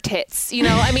handfuls of your tits. You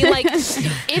know, I mean, like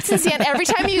it's insane. Every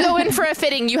time you go in for a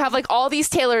fitting, you have like all these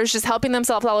tailors just helping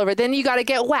themselves all over. Then you got to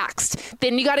get waxed.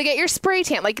 Then you got to get your spray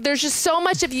tan. Like there's just so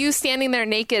much of you standing there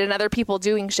naked and other people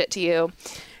doing shit to you.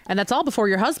 And that's all before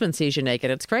your husband sees you naked.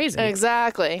 It's crazy.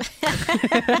 Exactly.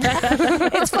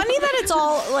 It's funny that it's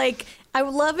all like, I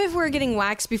would love if we're getting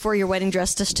waxed before your wedding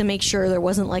dress just to make sure there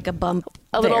wasn't like a bump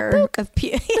A there little boop. of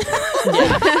pube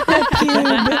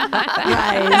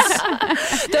rise.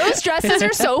 Those dresses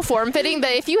are so form-fitting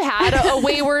that if you had a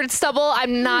wayward stubble,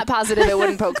 I'm not positive it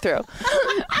wouldn't poke through.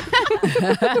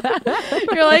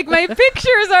 You're like, my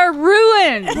pictures are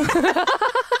ruined.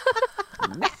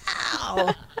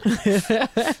 Wow.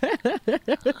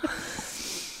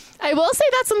 I will say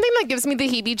that's something that gives me the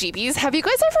heebie-jeebies. Have you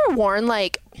guys ever worn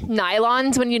like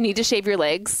nylons when you need to shave your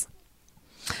legs?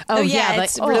 Oh yeah, yeah,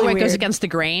 it's like, really when it goes weird. against the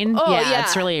grain. Oh, yeah.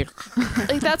 It's really.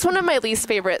 Like that's one of my least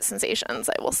favorite sensations,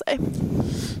 I will say.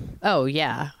 Oh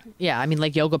yeah, yeah. I mean,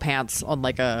 like yoga pants on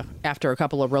after a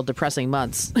couple of real depressing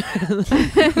months.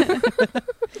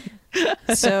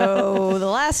 So the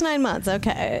last 9 months,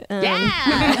 okay.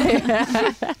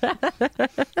 Yeah.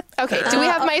 Okay, do we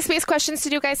have MySpace questions to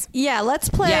do, guys? Yeah, let's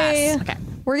play. Yes. Okay.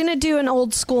 We're going to do an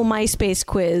old school MySpace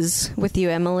quiz with you,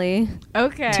 Emily,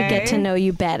 Okay. to get to know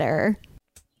you better.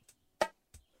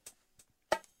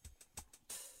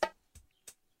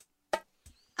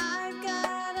 I've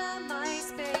got a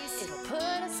MySpace. It'll put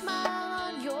a smile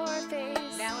on your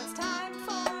face. Now it's time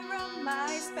for a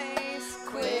MySpace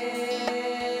quiz.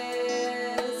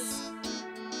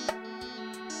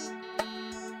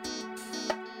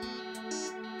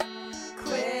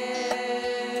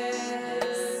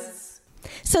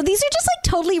 So these are just like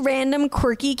totally random,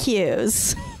 quirky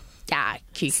cues. Yeah,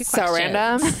 kooky So questions.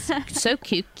 random. So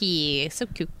kooky, so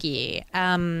kooky.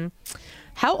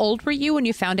 How old were you when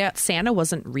you found out Santa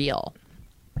wasn't real?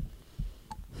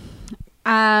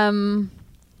 I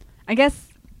guess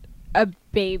a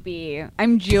baby.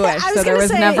 I'm Jewish, I so there gonna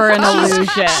was say, never an illusion.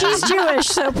 She's Jewish,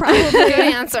 so probably. Good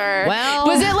answer. Well-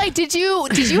 was it like did you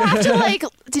have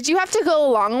to go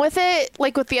along with it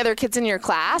like with the other kids in your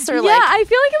class or Yeah, like I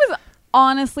feel like it was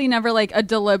honestly never like a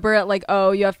deliberate like,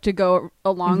 oh, you have to go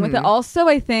along with it. Also,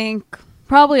 I think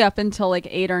probably up until like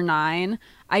 8 or 9,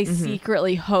 I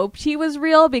secretly hoped he was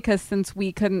real because since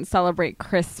we couldn't celebrate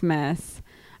Christmas,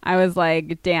 I was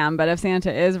like, damn, but if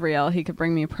Santa is real, he could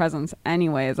bring me presents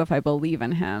anyways if I believe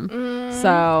in him. So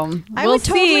I we'll would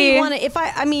totally see. want to. If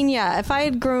I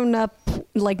had grown up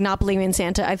like not believing in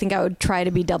Santa, I think I would try to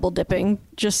be double dipping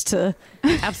just to. Who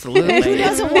Absolutely.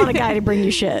 doesn't want a guy to bring you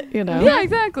shit? You know. Yeah,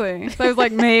 exactly. So I was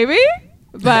like, maybe.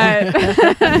 But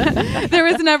there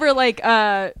was never like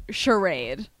a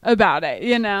charade about it,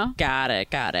 you know? Got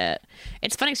it.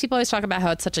 It's funny 'cause people always talk about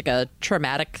how it's such like a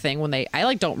traumatic thing when I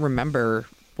like don't remember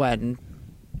when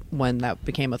that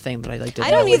became a thing that I like did.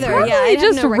 I don't either. Probably Yeah, I have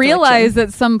just no realize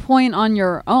at some point on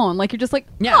your own, like you're just like,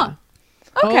 Yeah. huh,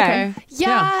 Okay.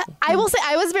 Yeah, I will say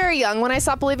I was very young when I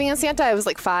stopped believing in Santa. I was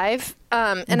like 5.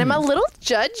 And I'm a little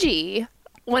judgy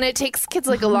when it takes kids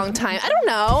like a long time. I don't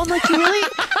know. Like you really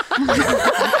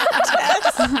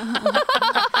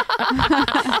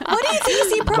What do you think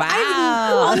is the appropriate? I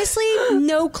have Wow. honestly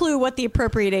no clue what the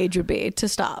appropriate age would be to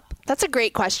stop. That's a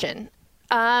great question.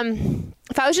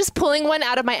 If I was just pulling one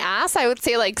out of my ass, I would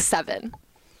say like 7.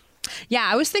 Yeah,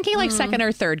 I was thinking like second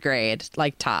or third grade,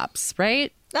 like tops,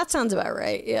 right? That sounds about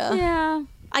right. Yeah. Yeah.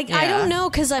 I don't know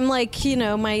because I'm like,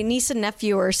 my niece and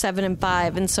nephew are 7 and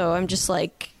 5, and so I'm just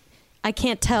like, I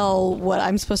can't tell what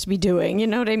I'm supposed to be doing. You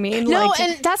know what I mean? No, Like,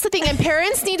 and that's the thing. And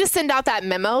parents need to send out that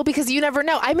memo because you never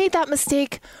know. I made that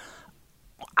mistake.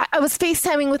 I was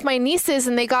FaceTiming with my nieces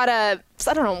and they got I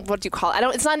don't know, what do you call it?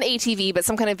 It's not an ATV, but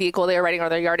some kind of vehicle they were riding out of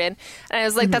their yard in. And I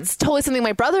was like, that's totally something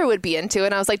my brother would be into.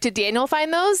 And I was like, did Daniel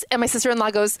find those? And my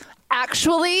sister-in-law goes,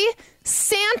 actually,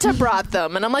 Santa brought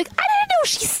them. And I'm like, I didn't know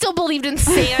she still believed in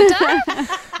Santa.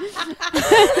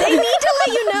 they need to let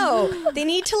you know. They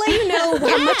need to let you know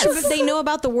how much of it they know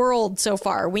about the world so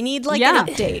far. We need like Yeah. an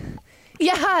update.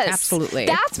 Yes. Absolutely.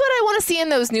 That's what I want to see in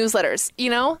those newsletters,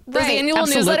 those Right. annual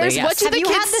Absolutely, newsletters. yes. What do Have the you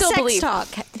kids had the still sex believe? talk?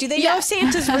 Do they Yeah. know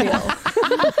Santa's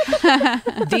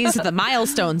real? These are the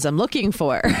milestones I'm looking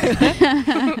for.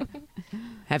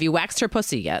 Have you waxed her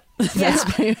pussy yet?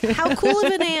 How cool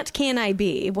of an aunt can I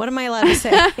be? What am I allowed to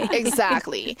say?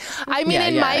 Exactly. I mean, Yeah,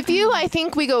 in yeah. my view, I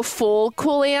think we go full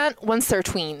cool aunt once they're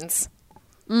tweens.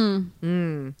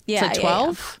 Yeah, So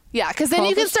 12? Yeah, because then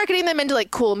you can 12-ish? start getting them into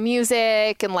like cool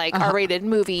music and like R-rated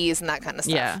movies and that kind of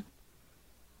stuff. Yeah.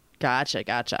 Gotcha.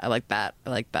 I like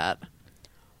that.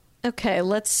 Okay,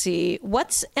 let's see.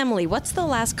 Emily, what's the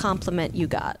last compliment you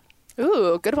got?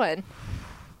 Ooh, good one.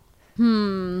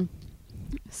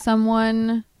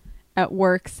 Someone at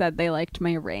work said they liked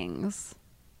my rings.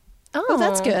 Oh,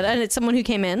 that's good. And it's someone who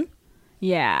came in?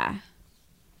 Yeah.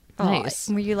 Nice.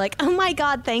 Were you like, oh my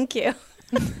God, thank you?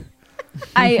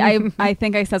 I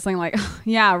think I said something like,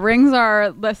 yeah, rings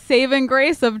are the saving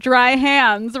grace of dry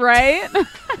hands, right?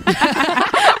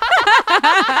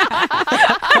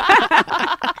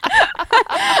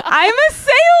 I'm a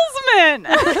salesman.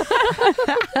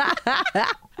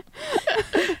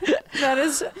 That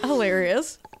is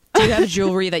hilarious. Do you have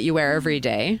jewelry that you wear every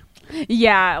day?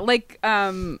 Yeah, like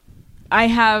I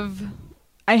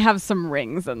have some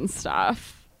rings and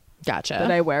stuff Gotcha.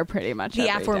 that I wear pretty much The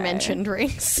every day. aforementioned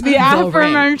rings. The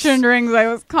aforementioned rings I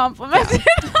was complimented.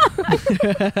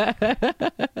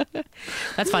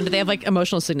 That's fun. Do they have like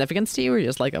emotional significance to you, or you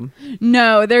just like them?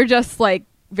 No, they're just like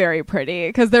very pretty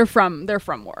because they're from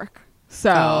work.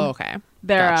 So Oh, okay.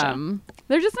 they're Gotcha.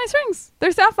 they're just nice rings.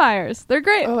 They're sapphires. They're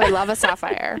great. Oh, I love a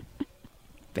sapphire.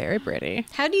 Very pretty.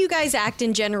 How do you guys act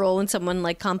in general when someone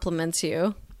like compliments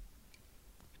you?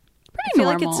 Pretty I feel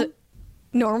normal. like it's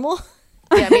normal.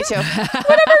 Yeah, me too.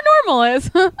 Whatever normal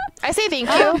is. I say thank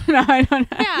you. No, I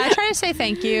don't know. Yeah, I try to say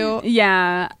thank you.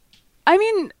 Yeah. I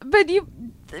mean, but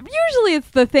usually it's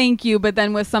the thank you, but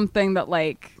then with something that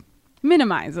like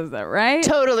minimizes it, right?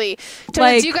 Totally.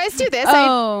 Like, do you guys do this?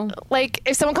 Oh, Like,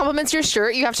 if someone compliments your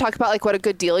shirt, you have to talk about like what a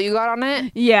good deal you got on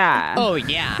it. yeah. Oh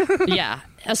yeah, yeah.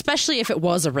 Especially if it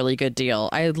was a really good deal.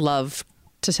 I'd love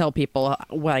to tell people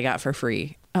what I got for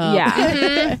free.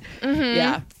 Yeah.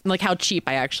 Yeah, like how cheap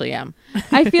I actually am.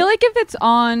 I feel like if it's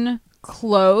on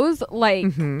clothes, like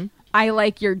I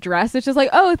like your dress, it's just like,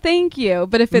 oh, thank you.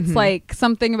 But if it's like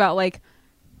something about like,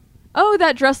 oh,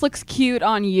 that dress looks cute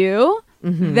on you,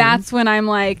 that's when I'm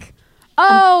like,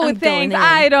 oh, I'm thanks. going in.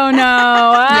 I don't know.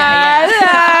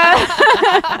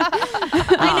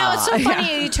 I know, it's so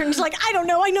funny. He turns like, I don't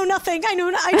know. I know nothing. I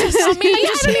just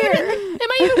here. Am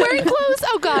I even wearing clothes?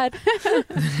 Oh God.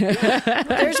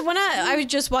 There's one I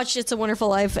just watched It's a Wonderful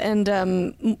Life, and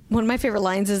one of my favorite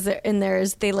lines is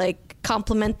they like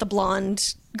compliment the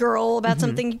blonde girl about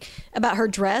something about her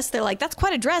dress. They're like, that's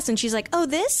quite a dress, and she's like, oh,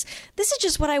 this is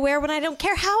just what I wear when I don't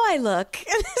care how I look.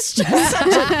 And it's just such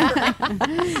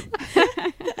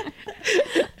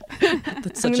That's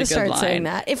I'm such gonna a good start line. saying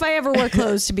that if I ever wear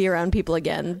clothes to be around people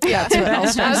again. That's what I'll I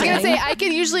start was saying. gonna say I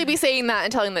could usually be saying that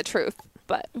and telling the truth,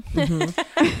 but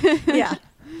Yeah.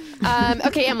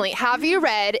 okay, Emily, have you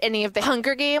read any of the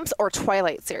Hunger Games or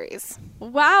Twilight series?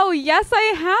 Wow. Yes,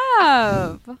 I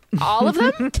have. All of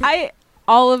them?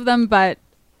 All of them, but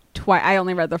I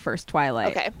only read the first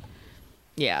Twilight. Okay.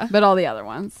 Yeah. But all the other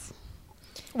ones.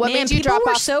 What Man, made you people drop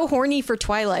were off? so horny for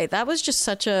Twilight. That was just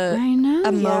such a I know.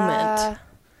 a moment. Yeah.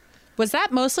 Was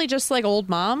that mostly just like old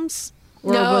moms?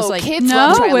 Or No, it was like kids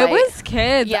love No, Twilight. it was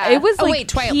kids. Yeah. It was Oh like wait,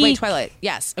 Twilight.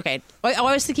 Yes. Okay. I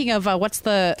was thinking of what's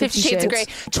the 50 Shades of Grey.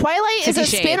 Twilight is 50 a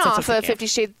Shades, spin-off that's what I'm of 50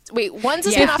 Shades. Wait, one's a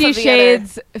Yeah. spin-off 50 of the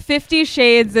Shades. 50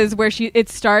 Shades is where it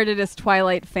started as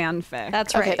Twilight fanfic.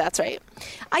 That's other. right. Okay, that's right.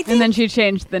 I think, and then she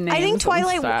changed the name. I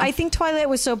think Twilight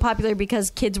was so popular because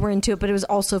kids were into it, but it was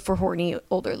also for horny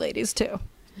older ladies too.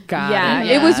 God.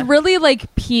 It was really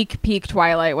like peak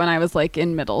Twilight when I was like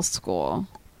in middle school,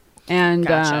 and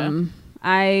Gotcha.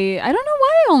 I don't know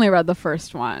why I only read the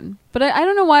first one, but I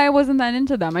don't know why I wasn't that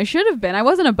into them. I should have been. I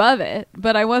wasn't above it,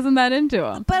 but I wasn't that into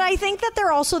them. But I think that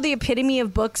they're also the epitome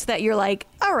of books that you're like,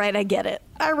 all right, I get it.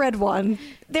 I read one.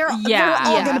 They're all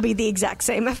going to be the exact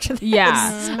same after this.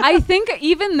 Yeah, I think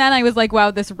even then I was like,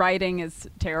 wow, this writing is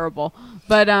terrible.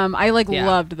 But I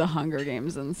loved the Hunger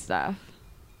Games and stuff.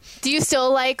 Do you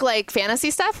still like fantasy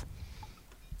stuff?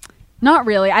 Not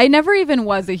really. I never even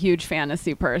was a huge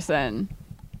fantasy person.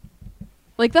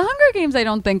 Like the Hunger Games, I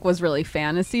don't think was really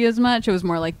fantasy as much. It was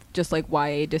more like just like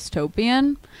YA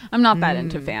dystopian. I'm not that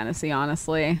into fantasy,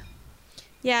 honestly.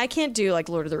 Yeah, I can't do like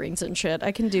Lord of the Rings and shit.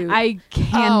 I can do. I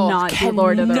cannot do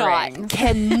Lord of the Rings.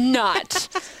 Cannot.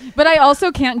 But I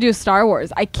also can't do Star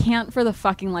Wars. I can't for the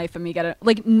fucking life of me get it.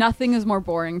 Like nothing is more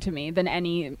boring to me than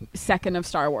any second of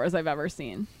Star Wars I've ever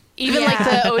seen. Even like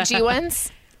the OG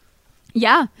ones?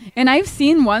 Yeah. And I've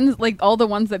seen ones, like all the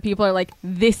ones that people are like,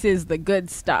 this is the good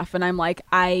stuff. And I'm like,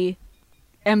 I'm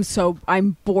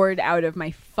bored out of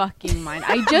my fucking mind.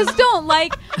 I just don't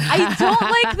like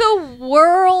the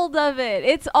world of it.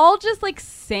 It's all just like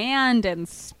sand and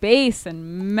space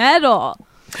and metal.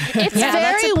 It's that's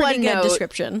very a pretty one good note.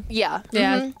 description. Yeah.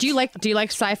 Yeah. Mhm. Do you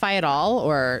like sci-fi at all,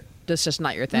 or that's just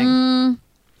not your thing?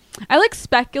 I like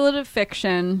speculative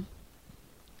fiction,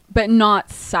 but not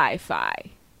sci-fi.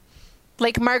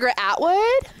 Like Margaret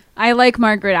Atwood? I like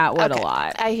Margaret Atwood Okay. a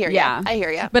lot. I hear ya. I hear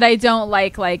ya. But I don't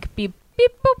like beep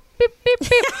beep boop beep beep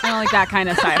beep. I don't like that kind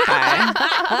of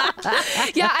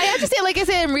sci-fi. Yeah, I have to say, like I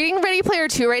said, I'm reading Ready Player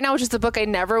 2 right now, which is a book I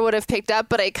never would have picked up,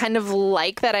 but I kind of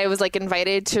like that I was like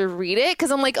invited to read it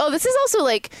because I'm like, oh, this is also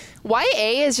like YA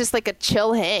is just like a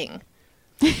chill hang.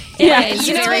 Yeah, it's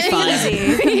you know, very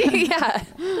easy. Yeah.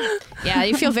 Yeah,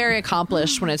 you feel very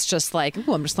accomplished when it's just like,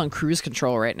 ooh, I'm just on cruise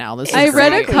control right now. This is I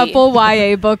read a great. couple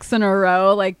YA books in a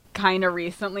row, like kind of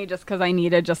recently, just because I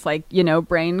needed just like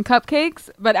brain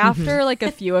cupcakes. But after like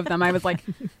a few of them, I was like,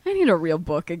 I need a real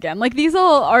book again. Like these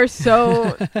all are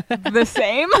so the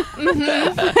same.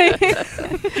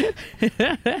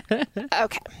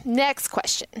 Okay. Next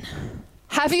question.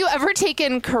 Have you ever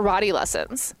taken karate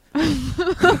lessons?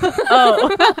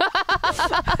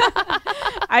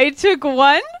 I took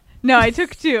one. No, I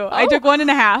took two. I took 1.5.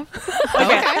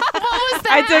 Okay. What was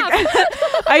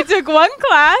that? I took one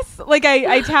class. Like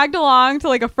I tagged along to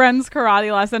like a friend's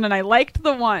karate lesson and I liked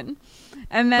the one.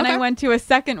 And then I went to a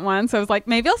second one. So I was like,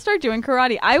 maybe I'll start doing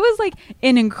karate. I was like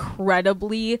an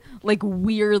incredibly like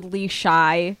weirdly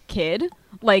shy kid,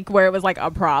 like where it was like a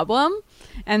problem.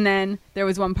 And then there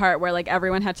was one part where like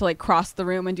everyone had to like cross the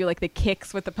room and do like the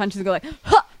kicks with the punches and go like,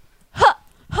 huh, huh,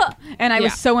 huh. And I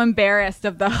was so embarrassed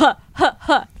of the huh, huh,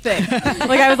 huh thing.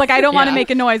 Like I was like, I don't want to make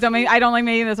a noise. I don't like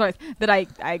making this noise. That I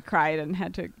cried and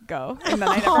had to go. And then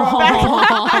I never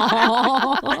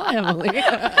went back. Emily.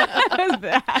 It was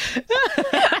bad.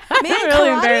 Man, Really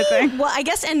karate, embarrassing. well, I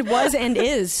guess and was and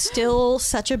is still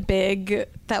such a big.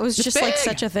 That was just like big.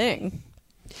 such a thing.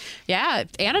 Yeah,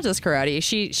 Anna does karate.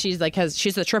 She's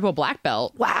a triple black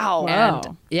belt. Wow.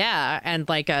 And and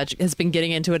like has been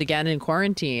getting into it again in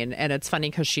quarantine. And it's funny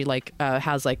because she like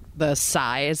has like the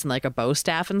sais and like a bow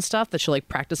staff and stuff that she like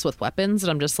practice with weapons. And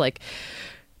I'm just like,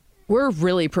 we're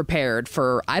really prepared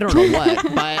for I don't know what,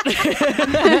 but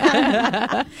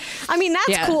I mean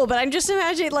that's cool, but I'm just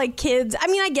imagining like kids. I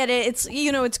mean I get it. It's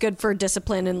it's good for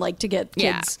discipline and like to get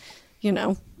kids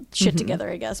shit together,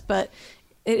 I guess. But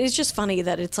it is just funny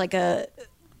that it's like a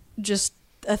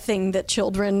thing that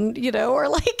children, are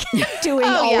like doing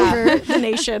all over the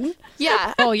nation.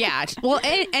 Yeah. oh yeah. Well,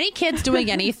 any kids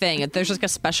doing anything, there's like a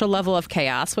special level of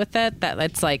chaos with it that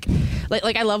it's like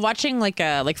I love watching like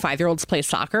 5-year-olds play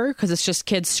soccer because it's just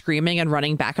kids screaming and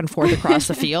running back and forth across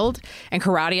the field, and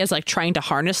karate is like trying to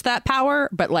harness that power,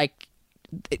 but like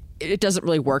it doesn't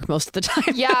really work most of the time.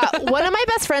 Yeah. One of my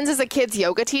best friends is a kid's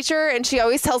yoga teacher, and she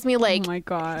always tells me like, Oh my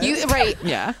God. right.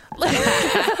 Yeah. Like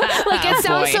it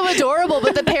sounds so adorable,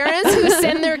 but the parents who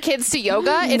send their kids to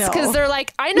yoga, it's because they're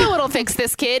like, I know what'll fix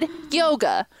this kid.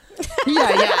 Yoga.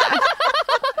 Yeah.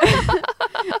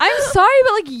 I'm sorry,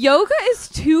 but like yoga is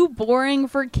too boring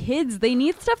for kids. They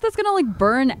need stuff that's gonna like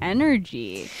burn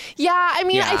energy. Yeah, I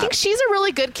mean, I Yeah. think she's a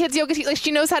really good kids yoga teacher. Like,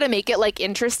 she knows how to make it like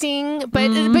interesting.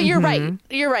 But you're right.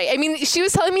 You're right. I mean, she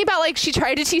was telling me about like she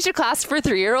tried to teach a class for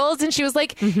 3-year-olds, and she was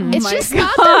like, "It's my just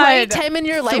not the right God. time in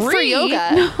your life for 3?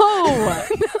 yoga." Oh,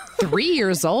 3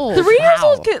 years old. 3 years Wow.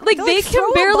 old kid, like Go, they like, can throw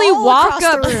a barely ball walk across the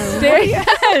up room. stairs.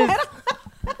 Yes.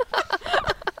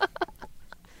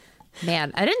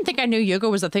 Man, I didn't think I knew yoga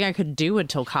was a thing I could do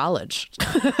until college.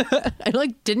 I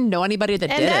like didn't know anybody that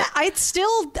And did it.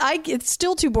 it's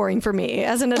still too boring for me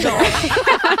as an adult.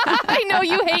 I know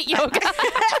you hate yoga.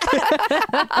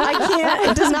 I can't.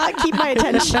 It does not keep my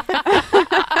attention.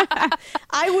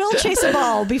 I will chase a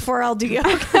ball before I'll do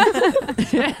yoga.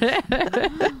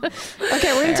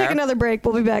 Okay, we're gonna take another break.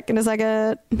 We'll be back in a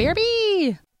second.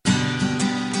 BRB.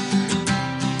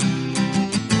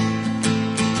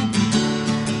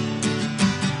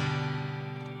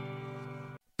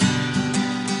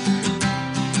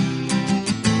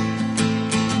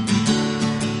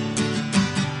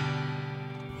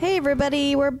 Hey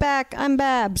everybody, we're back. I'm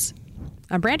Babs.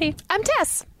 I'm Brandy. I'm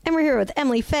Tess. And we're here with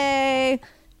Emily Faye.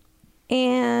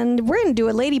 And we're going to do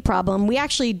a lady problem. We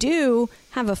actually do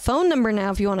have a phone number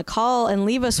now if you want to call and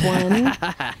leave us one.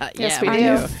 Yes, we Our do.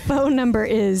 new phone number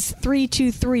is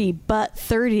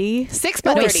 323-BUTT30. 6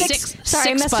 but Wait, 30.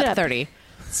 Sorry, I messed it up. 30.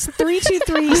 It's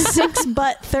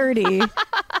 323-6BUTT30.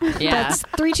 Yeah. That's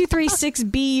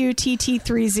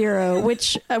 323-6BUTT30,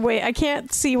 which, wait, I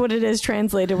can't see what it is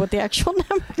translated with the actual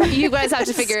number. You guys have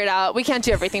to figure it out. We can't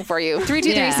do everything for you.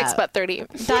 323-6 but 30.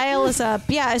 Dial us up.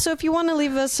 Yeah, so if you want to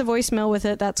leave us a voicemail with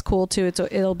it, that's cool too.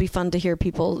 It'll be fun to hear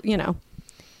people, hear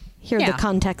Yeah. the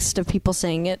context of people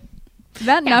saying it.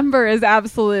 That number is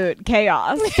absolute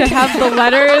chaos. To have the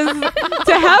letters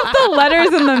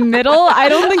in the middle, I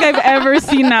don't think I've ever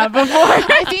seen that before.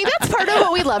 I think that's part of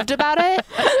what we loved about it.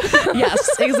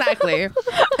 Yes, exactly.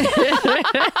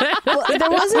 Well, there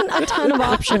wasn't a ton of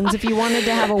options if you wanted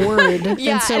to have a word.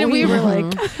 Yeah, and so and we we- were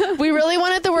like, We really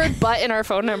wanted the word "but" in our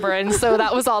phone number, and so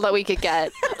that was all that we could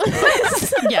get.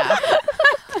 Yeah.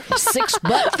 6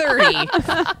 but 30.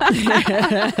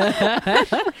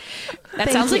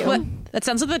 That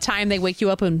sounds like the time they wake you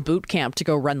up in boot camp to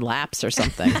go run laps or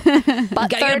something. But Gotta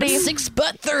get up 30. at 6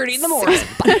 but 30 in the morning.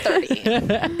 But 30.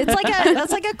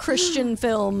 that's like a Christian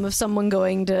film of someone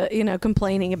going to,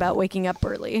 complaining about waking up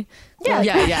early. Yeah.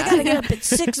 Yeah, yeah. I gotta get up at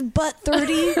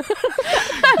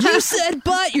 6:30. You said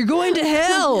but, you're going to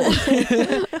hell.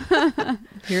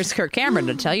 Here's Kirk Cameron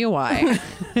to tell you why.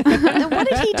 And what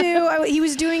did he do? He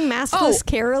was doing maskless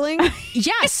caroling.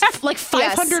 Yes, like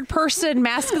 500 person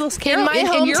maskless In carol my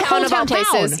in your hometown of all hometown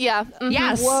places. town. Yeah. Mhm.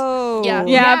 Yes. Whoa. Yeah.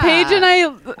 Yeah, Yeah. Paige and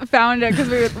I found it because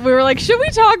we were like, should we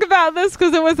talk about this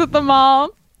because it was at the mall?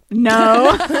 No.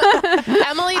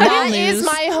 Emily, that didn't is lose.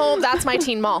 my home. That's my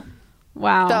teen mall.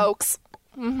 Wow. The Oaks.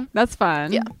 That's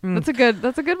fun. Yeah. That's a good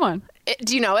one.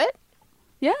 Do you know it?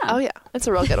 Yeah. Oh, yeah. It's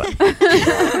a real good one. Who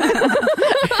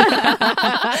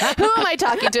am I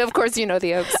talking to? Of course, you know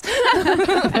the Oaks.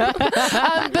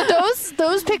 But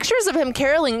those pictures of him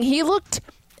caroling, he looked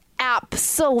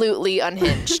absolutely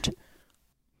unhinged.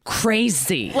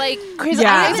 Crazy. Like crazy.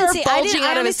 Yeah. Eyes are bulging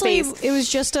out of his honestly, face. it was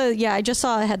just I just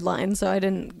saw a headline, so I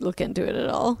didn't look into it at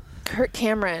all. Kurt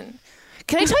Cameron.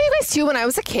 Can I tell you guys too? When I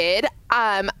was a kid,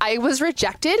 I was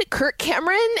rejected. Kurt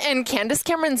Cameron and Candace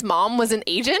Cameron's mom was an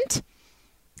agent,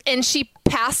 and she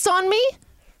passed on me.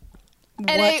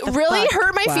 And What it the really fuck?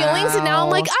 hurt my feelings. And now I'm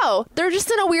Wow. like, oh, they're just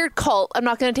in a weird cult. I'm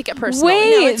not going to take it personally.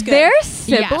 Wait, No, it's good. they're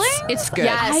siblings? Yes, it's good.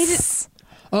 Yes.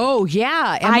 Oh,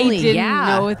 yeah. Emily, I didn't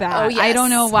yeah. know that. Oh, I don't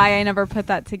yes. know why I never put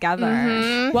that together.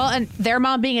 Well, and their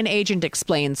mom being an agent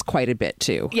explains quite a bit,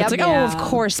 too. Yep. It's like, Yeah. oh, of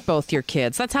course, both your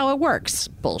kids. That's how it works.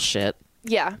 Bullshit.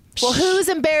 Yeah. Well, who's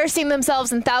embarrassing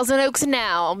themselves in Thousand Oaks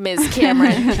now, Ms.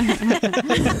 Cameron?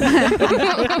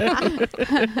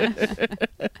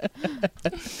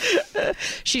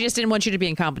 She just didn't want you to be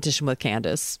in competition with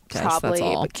Candace. Tess, Probably. That's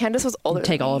all. But Candace was older.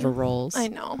 Take than all me. of her roles. I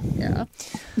know. Yeah.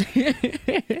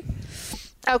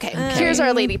 Okay. Here's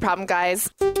our lady problem, guys.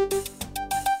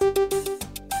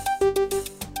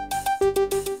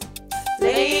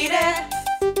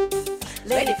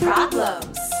 Lady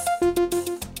problems.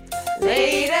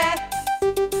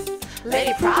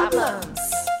 Lady problems.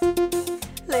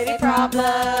 Lady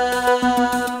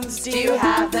problems. Do you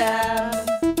have them?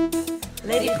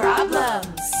 Lady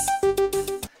problems.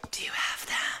 Do you have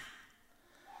them?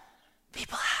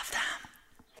 People have them.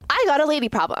 I got a lady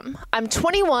problem. I'm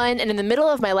 21 and in the middle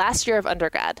of my last year of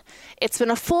undergrad. It's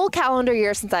been a full calendar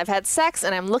year since I've had sex,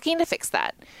 and I'm looking to fix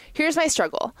that. Here's my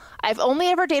struggle. I've only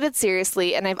ever dated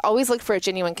seriously, and I've always looked for a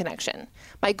genuine connection.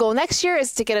 My goal next year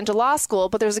is to get into law school,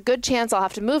 but there's a good chance I'll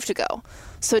have to move to go.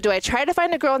 So do I try to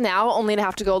find a girl now, only to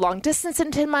have to go long distance in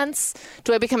 10 months?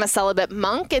 Do I become a celibate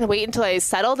monk and wait until I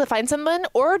settle to find someone?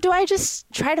 Or do I just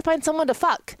try to find someone to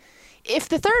fuck? If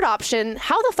the third option,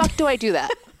 how the fuck do I do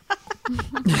that?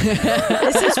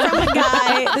 This is from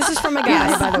a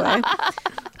guy, by the way.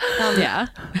 Yeah.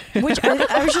 Which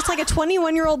I was just like, a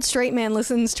 21-year-old straight man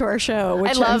listens to our show.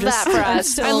 Which I love that for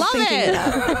us. I love it.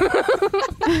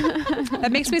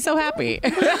 That makes me so happy.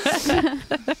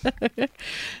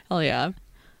 Hell yeah.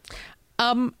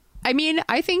 I mean,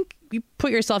 I think you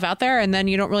put yourself out there and then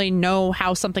you don't really know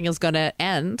how something is going to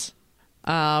end.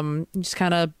 You just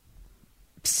kind of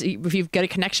see if you get a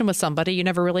connection with somebody, you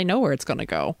never really know where it's going to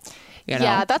go. You know?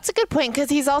 Yeah, that's a good point, because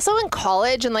he's also in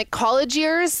college, and like college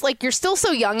years, like you're still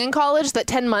so young in college that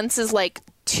 10 months is like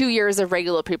 2 years of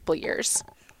regular people years.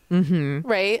 Mm-hmm.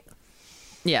 Right?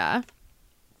 Yeah.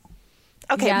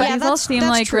 Okay, yeah, but these all seem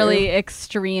like true. really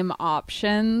extreme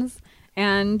options.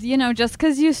 And, you know, just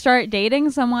because you start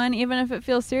dating someone, even if it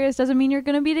feels serious, doesn't mean you're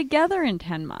going to be together in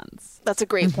 10 months. that's a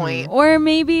great point. Or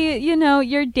maybe, you know,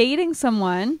 you're dating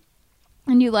someone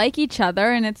and you like each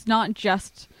other and it's not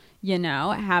just, you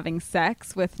know, having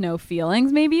sex with no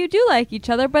feelings. Maybe you do like each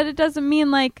other, but it doesn't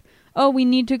mean like, oh, we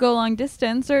need to go long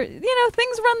distance, or, you know,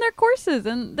 things run their courses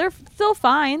and they're still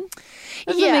fine.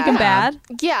 Doesn't make them bad.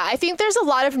 Yeah, I think there's a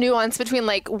lot of nuance between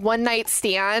like one night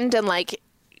stand and like,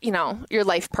 you know, your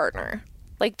life partner.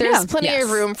 Like there's plenty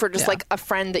of room for just like a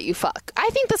friend that you fuck. I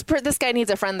think this guy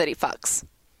needs a friend that he fucks.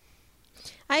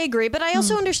 I agree, but I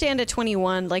also understand at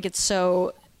 21, like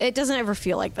it doesn't ever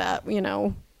feel like that, you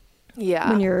know.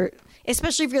 Yeah.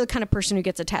 Especially if you're the kind of person who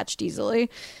gets attached easily.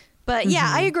 But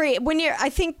yeah, I agree. I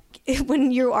think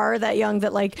when you are that young,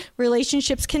 that like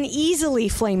relationships can easily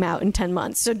flame out in 10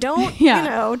 months. So don't,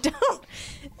 don't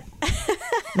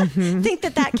think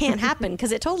that can't happen,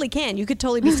 because it totally can. You could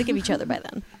totally be sick of each other by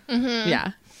then. Mm-hmm.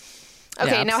 Yeah.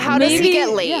 Okay, Yeah, now how does he get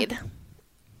laid?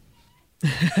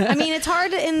 I mean, it's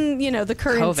hard in, the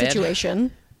current COVID.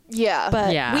 situation. Yeah. But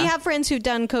we Yeah. have friends who've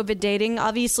done COVID dating.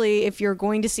 Obviously, if you're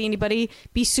going to see anybody,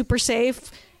 be super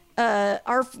safe.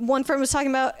 Our one friend was talking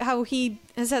about how he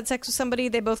has had sex with somebody.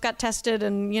 They both got tested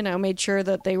and, made sure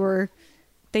that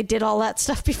they did all that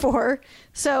stuff before.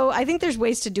 So I think there's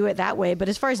ways to do it that way. But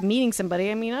as far as meeting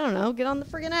somebody, I mean, I don't know. Get on the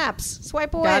friggin' apps.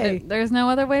 Swipe away. There's no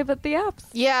other way but the apps.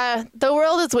 Yeah, the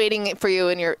world is waiting for you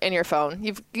in your phone.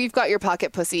 You've got your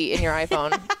pocket pussy in your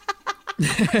iPhone.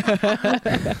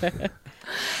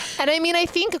 And I mean, I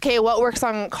think, okay, what works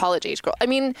on college age girl? I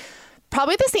mean,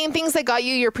 probably the same things that got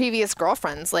you your previous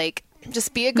girlfriends. Like,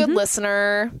 just be a good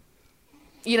listener,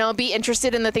 be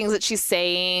interested in the things that she's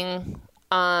saying.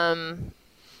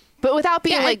 But without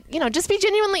being just be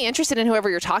genuinely interested in whoever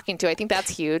you're talking to. I think that's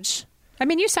huge. I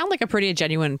mean, you sound like a pretty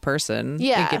genuine person.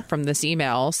 Yeah. I get from this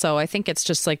email. So I think it's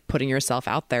just like putting yourself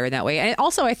out there in that way. And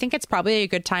also, I think it's probably a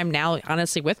good time now,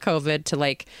 honestly, with COVID to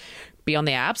like be on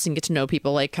the apps and get to know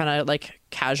people like kind of like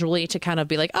casually, to kind of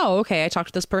be like, oh, okay, I talked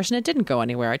to this person, it didn't go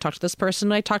anywhere. I talked to this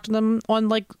person, I talked to them on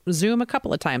like Zoom a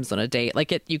couple of times on a date.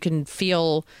 Like you can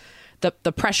feel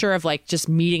the pressure of like just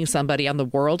meeting somebody on the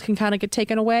world can kind of get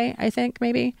taken away, I think,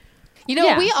 maybe.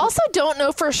 We also don't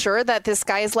know for sure that this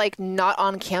guy is like not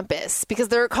on campus, because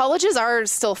their colleges are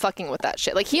still fucking with that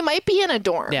shit. Like he might be in a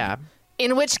dorm. Yeah.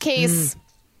 In which case,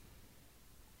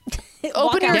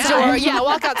 open your door. Yeah,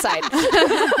 walk outside.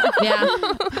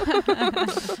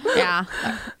 Yeah.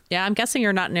 Yeah, I'm guessing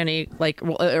you're not in any like,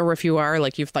 or if you are,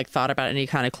 like you've like thought about any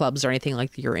kind of clubs or anything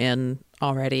like you're in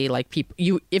already. Like people,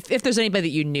 if there's anybody that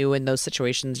you knew in those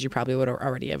situations, you probably would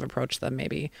already have approached them.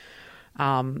 Maybe.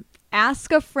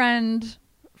 Ask a friend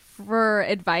for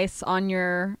advice on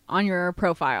your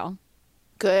profile.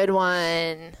 Good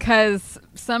one. Because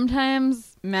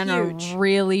sometimes men are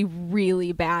really,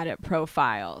 really bad at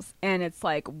profiles. And it's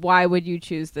like, why would you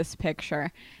choose this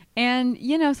picture? And,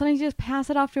 sometimes you just pass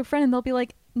it off to a friend and they'll be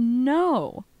like,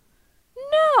 no.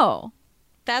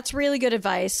 That's really good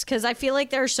advice, because I feel like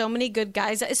there are so many good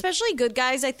guys, especially good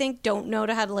guys, I think, don't know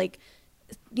how to like,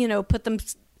 put them...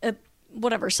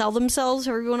 sell themselves,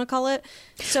 however you want to call it.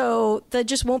 So they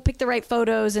just won't pick the right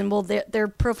photos, and their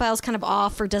profile's kind of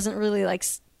off or doesn't really like,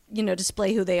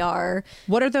 display who they are.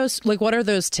 What are those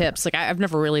tips? Like I've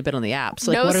never really been on the apps.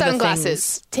 Like, no what are sunglasses. the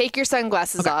things? Take your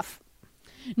sunglasses off.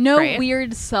 No Right.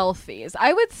 weird selfies.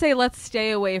 I would say let's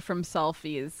stay away from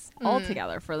selfies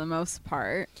altogether for the most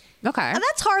part. Okay. And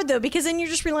that's hard though, because then you're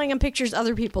just relying on pictures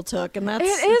other people took, and that's It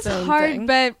is its own hard, thing.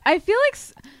 but I feel like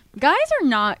guys are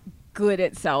not good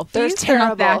at selfies. They're They're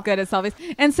not that terrible. good at selfies.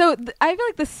 And so I feel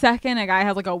like the second a guy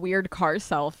has like a weird car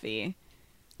selfie,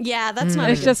 Yeah, that's not.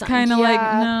 a it's good just sign. kind of like,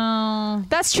 Yeah. no.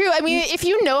 That's true. I mean, if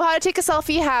you know how to take a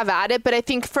selfie, have at it. But I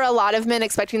think for a lot of men,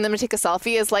 expecting them to take a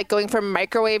selfie is like going from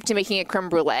microwave to making a creme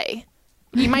brulee.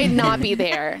 You might not be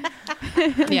there.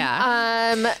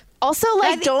 Yeah. Also,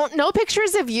 like, no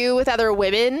pictures of you with other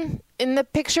women in the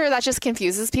picture. That just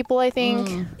confuses people, I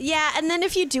think. Yeah, and then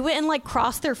if you do it and like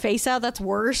cross their face out, that's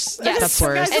worse. Yes. That's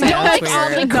worse. And Yeah, don't that's like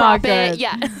weird. oddly Not crop good. it.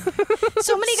 Yeah.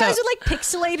 So many guys would like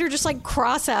pixelate or just like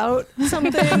cross out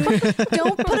something.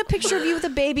 Don't put a picture of you with a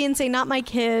baby and say "not my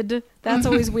kid." That's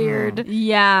always weird.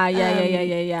 Yeah. You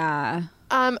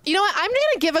know what? I'm going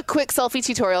to give a quick selfie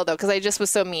tutorial, though, because I just was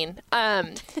so mean.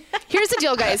 Here's the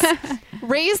deal, guys.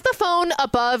 Raise the phone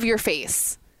above your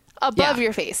face. Above Yeah.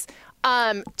 your face.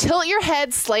 Tilt your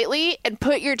head slightly and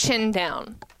put your chin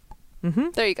down.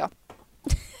 There you go.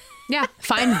 Yeah.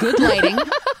 Find good lighting.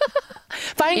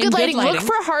 Find In good good lighting. Look lighting.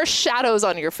 for harsh shadows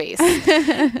on your face.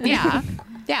 Yeah.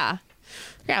 Yeah.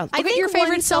 Yeah. Look I at think your favorite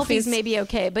one selfies. selfies may be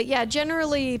okay, but yeah,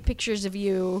 generally pictures of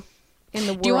you in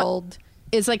the you want- world.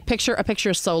 Is like a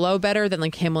picture solo better than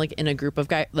like him like in a group of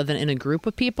guys than in a group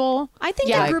of people? I think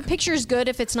Yeah. a group picture is good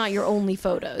if it's not your only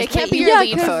photos. It can't But be you- your Yeah,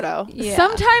 lead 'cause- photo. Yeah.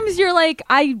 Sometimes you're like,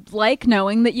 I like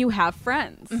knowing that you have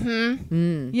friends.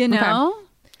 You know?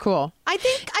 Cool. I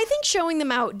think showing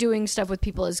them out doing stuff with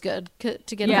people is good to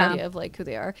get Yeah. an idea of like who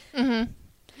they are.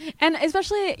 And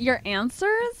especially your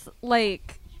answers,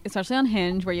 like, especially on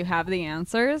Hinge where you have the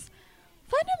answers,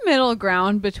 find a middle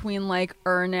ground between like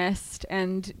earnest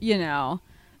and, you know,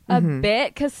 a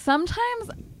bit. Because sometimes,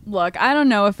 look, I don't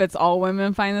know if it's all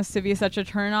women find this to be such a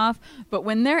turnoff, but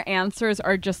when their answers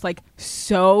are just like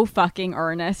so fucking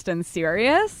earnest and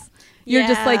serious, you're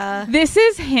just Yeah. like, this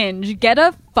is Hinge. Get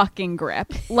a fucking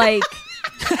grip. Like,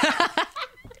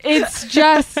 it's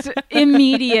just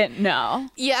immediate no.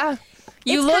 Yeah.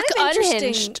 You It's look kind of interesting.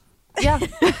 unhinged. Yeah.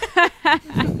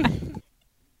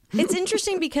 It's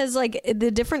interesting because like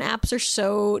the different apps are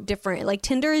so different. Like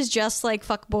Tinder is just like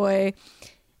fuckboy.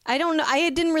 I don't know. I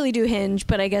didn't really do Hinge,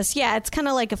 but I guess yeah, it's kind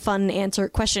of like a fun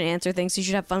question and answer thing. So you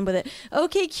should have fun with it.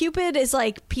 Okay, Cupid is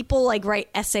like people like write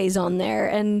essays on there,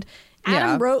 and Adam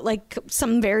Yeah. wrote like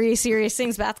some very serious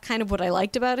things. But that's kind of what I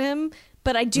liked about him.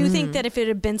 But I do think that if it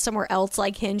had been somewhere else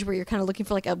like Hinge, where you're kind of looking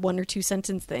for like a 1 or 2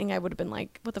 sentence thing, I would have been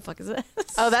like, "What the fuck is this?"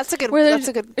 Oh, that's a good. Where That's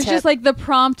a good. it's tip. just like the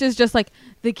prompt is just like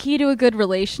the key to a good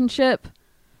relationship,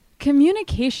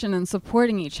 communication and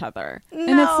supporting each other.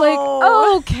 And it's like,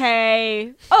 No.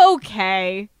 okay,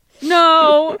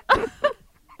 no.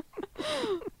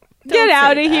 Get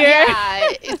out of here.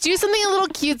 Yeah, do something a little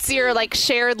cutesier, like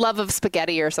shared love of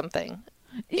spaghetti or something.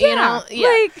 You know? Yeah.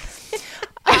 Like,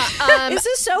 This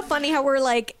is so funny how we're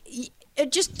like,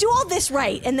 just do all this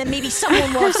right, and then maybe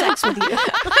someone will have sex with you.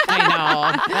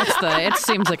 I know. It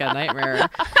seems like a nightmare.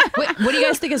 What do you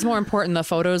guys think is more important, the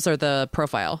photos or the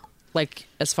profile? Like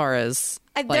as far as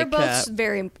They're like, both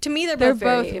very. To me, they're they're both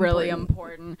very both really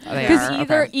important. important. They Because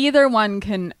are? Okay. either one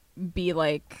can be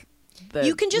like the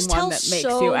You can just one tell that makes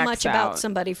so you X much out. about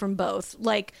somebody from both,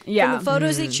 like Yeah. from the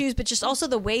photos they choose, but just also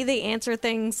the way they answer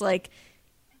things. Like,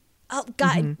 oh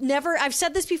God, never. I've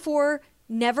said this before.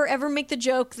 Never ever make the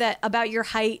joke that about your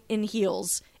height in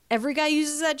heels. Every guy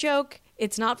uses that joke.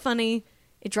 It's not funny.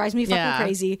 It drives me fucking Yeah.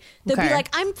 crazy. They'll be Okay. like,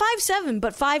 I'm 5'7",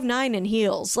 but 5'9" in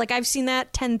heels. Like I've seen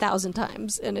that 10,000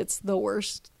 times, and it's the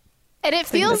worst. And it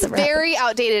feels that's ever very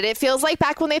outdated. It feels like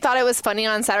back when they thought it was funny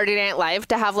on Saturday Night Live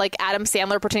to have like Adam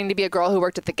Sandler pretending to be a girl who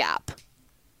worked at the Gap.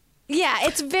 Yeah,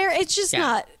 it's just Yeah.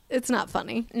 not. It's not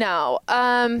funny. No.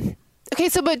 Okay,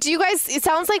 so but do you guys? It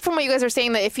sounds like from what you guys are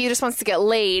saying that if he just wants to get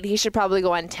laid, he should probably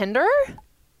go on Tinder.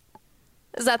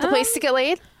 Is that the place to get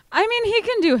laid? I mean, he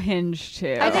can do Hinge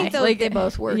too. I think they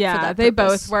both work. Yeah, for that they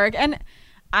purpose. both work. And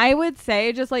I would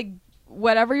say just like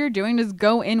whatever you're doing, just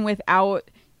go in without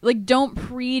like don't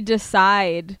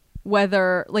pre-decide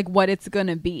whether like what it's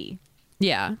gonna be.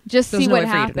 yeah, Just There's see no what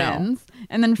way for you to know. happens,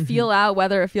 and then feel out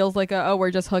whether it feels like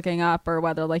we're just hooking up or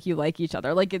whether like you like each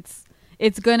other. Like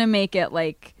it's gonna make it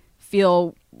like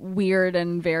feel weird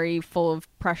and very full of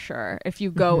pressure if you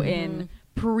go in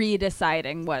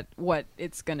pre-deciding what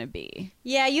it's gonna be.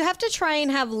 Yeah, you have to try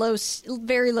and have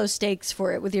very low stakes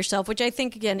for it with yourself, which I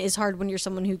think again is hard when you're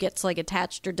someone who gets like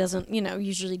attached or doesn't,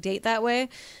 usually date that way.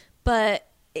 But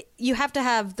you have to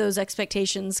have those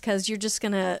expectations because you're just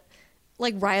gonna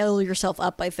like rile yourself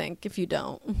up, I think, if you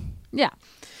don't. Yeah.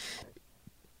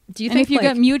 Do you And think if you like,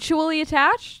 get mutually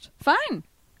attached, fine.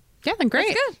 yeah, then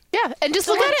great. Good. Yeah, and just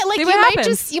look at it like See you what might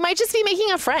happens. just be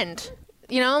making a friend.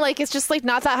 You know, like it's just like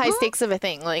not that high stakes of a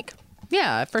thing. Like,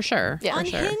 Yeah, for sure. Yeah. For On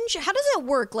sure. Hinge, how does it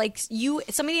work? Like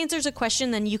somebody answers a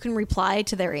question, then you can reply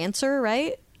to their answer,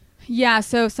 right? Yeah,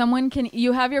 so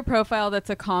you have your profile that's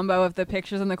a combo of the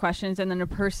pictures and the questions, and then a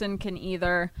person can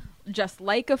either just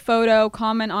like a photo,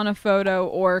 comment on a photo,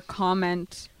 or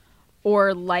comment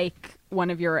or like one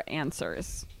of your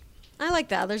answers. I like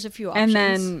that. There's a few options. And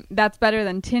then that's better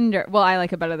than Tinder. Well, I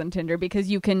like it better than Tinder because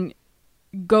you don't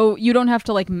have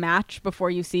to like match before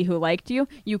you see who liked you.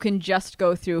 You can just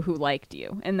go through who liked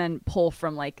you and then pull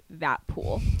from like that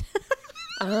pool.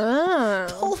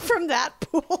 pull from that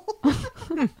pool.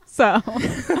 So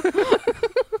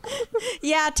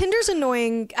Yeah, Tinder's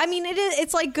annoying. I mean,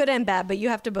 it's like good and bad, but you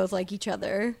have to both like each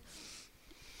other.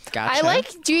 Gotcha. I like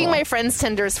doing my friends'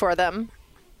 Tinders for them.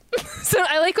 So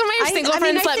I like when my single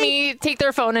friends let me take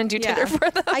their phone and do Tinder for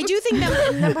them. I do think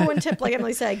number one tip, like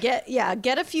Emily said, get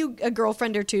a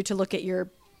girlfriend or two to look at your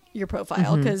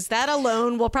profile, because that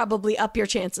alone will probably up your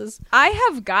chances. I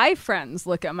have guy friends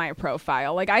look at my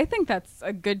profile. Like, I think that's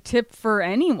a good tip for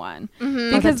anyone.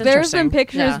 Because that's there's been interesting.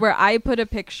 pictures Yeah. where I put a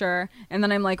picture and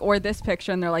then I'm like, or this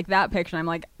picture, and they're like, that picture. And I'm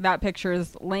like, that picture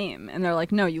is lame. And they're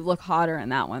like, no, you look hotter in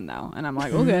that one, though. And I'm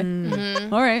like, okay.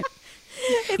 All right.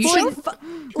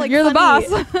 It's like You're the funny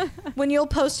boss. when you'll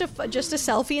post just a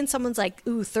selfie and someone's like,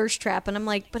 ooh, thirst trap. And I'm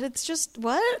like, but it's just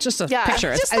what? just a Yeah.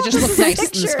 picture. Just I just a look nice in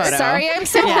this picture. photo. Sorry, I'm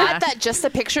so hot that just a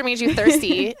picture made you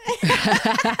thirsty.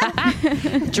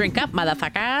 Drink up,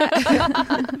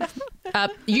 motherfucker.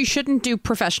 You shouldn't do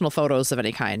professional photos of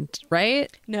any kind,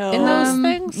 right? No. In those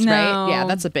things, no. right? Yeah,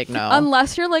 that's a big no.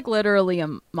 Unless you're like literally a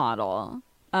model.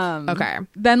 Okay.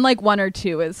 Then like one or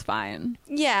two is fine.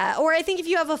 Yeah, or I think if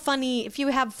you have funny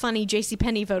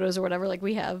JCPenney photos or whatever, like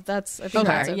we have, I think Okay.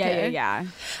 that's Yeah, okay. yeah.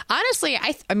 Honestly,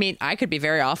 I mean, I could be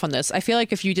very off on this. I feel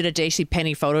like if you did a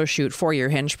JCPenney photo shoot for your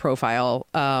Hinge profile,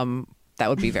 that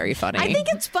would be very funny. I think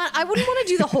it's fun. I wouldn't want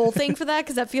to do the whole thing for that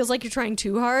because that feels like you're trying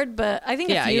too hard. But I think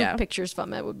a few pictures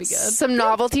from it would be good. Some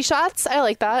novelty shots. I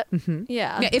like that.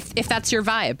 Yeah. yeah, if that's your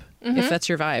vibe, if that's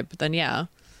your vibe, then yeah,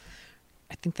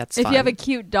 I think that's If fun. you have a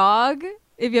cute dog,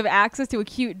 if you have access to a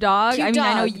cute dog, Cute I mean,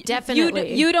 I know dog,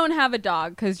 definitely. you don't have a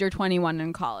dog because you're 21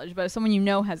 in college, but if someone you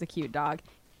know has a cute dog,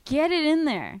 get it in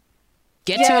there.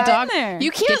 Get to a dog. there.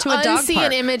 You Get can't to a dog unsee park.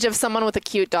 an image of someone with a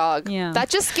cute dog. Yeah. That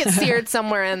just gets seared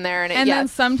somewhere in there. And, And then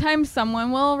sometimes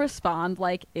someone will respond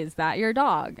like, "Is that your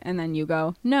dog?" And then you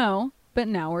go, "No, but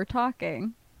now we're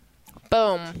talking."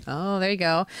 boom. Oh, there you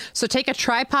go. So take a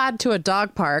tripod to a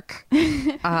dog park.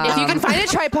 If you can find a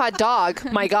tripod dog,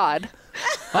 my God.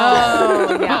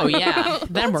 Oh yeah,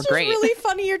 then we're It's great. really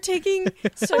funny. You're taking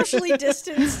socially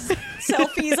distanced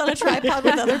selfies on a tripod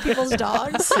with other people's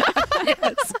dogs.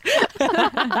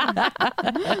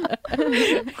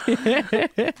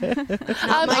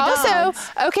 Also,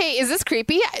 okay, is this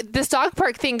creepy? This dog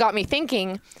park thing got me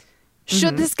thinking.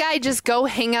 Should this guy just go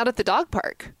hang out at the dog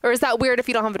park? Or is that weird if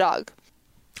you don't have a dog?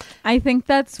 I think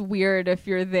that's weird if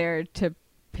you're there to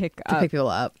pick To up. pick people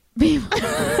up.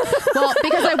 Well,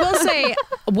 because I will say,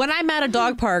 when I'm at a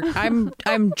dog park,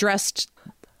 I'm dressed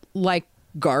like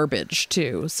garbage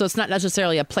too. So it's not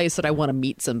necessarily a place that I want to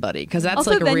meet somebody, because that's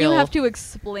Also, like a then real. you have to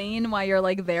explain why you're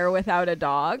like there without a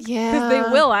dog. Yeah. Because they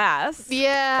will ask.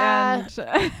 Yeah.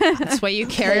 And That's why you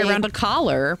carry around a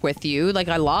collar with you. Like,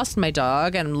 I lost my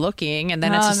dog and I'm looking, and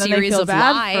then it's a and then they series feel of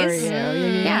bad for lies. you.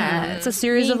 Yeah, it's a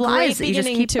series of Great lies that you just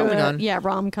beginning keep going on.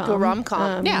 rom-com. To a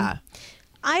rom-com. Yeah.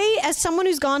 I, as someone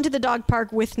who's gone to the dog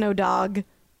park with no dog,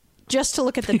 just to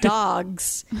look at the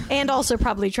dogs, and also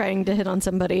probably trying to hit on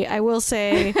somebody, I will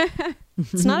say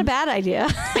it's not a bad idea.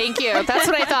 Thank you. That's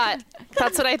what I thought.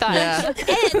 That's what I thought. Yeah.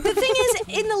 And the thing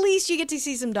is, in the least, you get to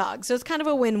see some dogs, so it's kind of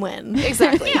a win-win.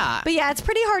 Exactly. Yeah. But yeah, it's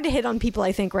pretty hard to hit on people,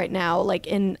 I think, right now. Like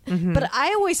but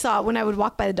I always thought when I would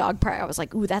walk by the dog park, I was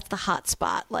like, "Ooh, that's the hot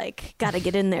spot. Like, gotta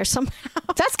get in there somehow."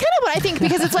 That's kind of what I think,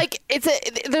 because it's like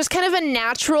there's kind of a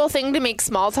natural thing to make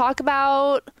small talk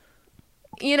about.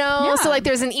 You know, Yeah. so like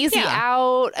there's an easy Yeah.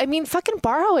 out. I mean, fucking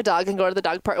borrow a dog and go to the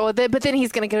dog park. Well, but then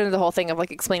he's gonna get into the whole thing of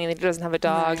like explaining that he doesn't have a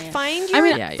dog. Find your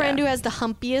Yeah, friend yeah. who has the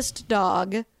humpiest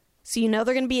dog, so you know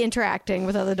they're going to be interacting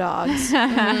with other dogs.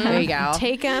 There you go.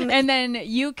 Take them. and then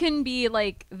you can be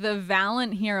like the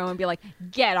valiant hero and be like,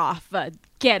 get off of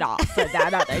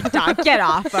that other dog. Get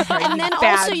off of her, And you then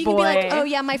bad also you boy. can be like, "Oh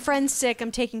yeah, my friend's sick.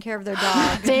 I'm taking care of their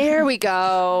dog." There we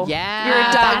go. Yeah, Your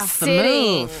dog's that's the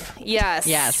sitting. move. Yes.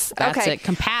 Yes, that's okay. it.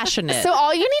 Compassionate. So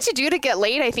all you need to do to get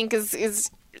laid, I think,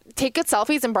 is take good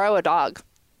selfies and borrow a dog.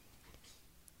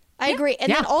 I agree.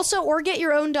 And then also, or get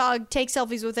your own dog, take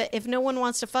selfies with it. If no one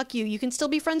wants to fuck you, you can still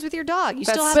be friends with your dog. You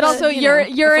still have But also, you're a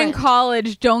in friend.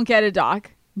 college. Don't get a dog.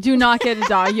 Do not get a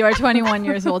dog. You are 21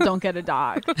 years old. Don't get a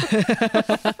dog.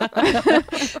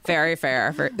 Very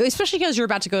fair. Especially because you're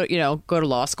about to go to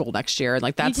law school next year. And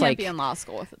like, that's you can't like, be in law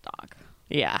school with a dog.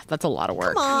 yeah, that's a lot of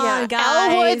work. Come on,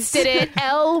 guys. Elle Woods did it.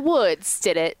 Elle Woods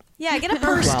did it. Yeah, get a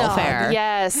purse Well, dog. fair.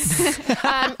 Yes.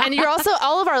 And you're also,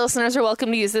 all of our listeners are welcome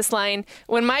to use this line.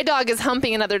 When my dog is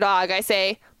humping another dog, I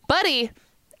say, buddy,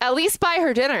 at least buy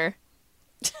her dinner.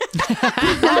 It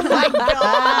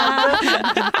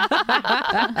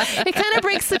kind of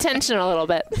breaks the tension a little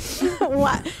bit.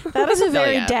 What? That is a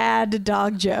very yeah. dad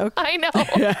dog joke. I know.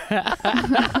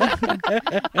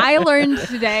 I learned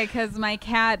today because my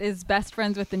cat is best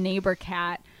friends with the neighbor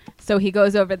cat, so he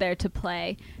goes over there to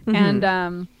play,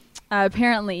 and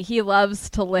apparently he loves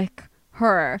to lick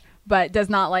her, but does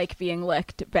not like being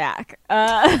licked back.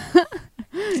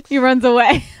 He runs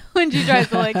away when she tries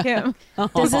to lick him.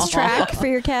 Does this track for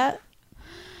your cat?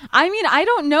 I mean, I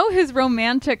don't know his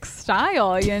romantic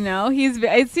style. You know,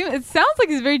 it sounds like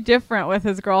he's very different with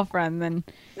his girlfriend than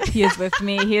he is with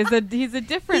me. He's a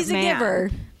different He's a man.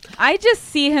 giver. I just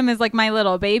see him as like my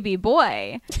little baby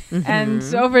boy, and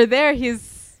over there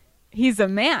he's a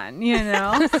man, you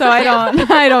know. So I don't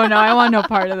know. I want no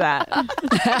part of that.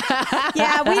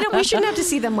 Yeah, we shouldn't have to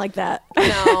see them like that.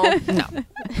 No.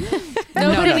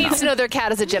 Nobody No. needs to know their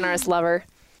cat is a generous lover.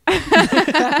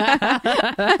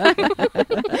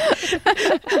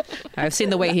 I've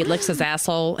seen the way he licks his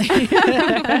asshole.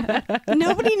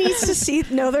 Nobody needs to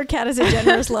know their cat is a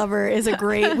generous lover is a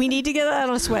great. We need to get that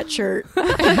on a sweatshirt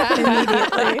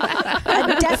immediately.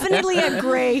 Definitely a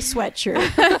gray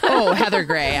sweatshirt. Oh, Heather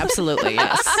Gray, absolutely,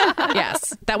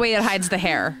 yes. That way it hides the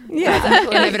hair. Yeah.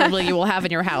 Inevitably, you will have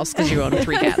in your house because you own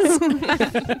 3 cats.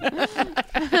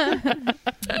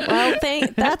 Well,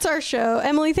 that's our show.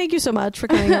 Emily, thank you so much for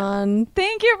coming on.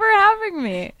 Thank you for having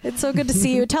me. It's so good to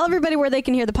see you. Tell everybody where they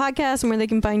can hear the podcast and where they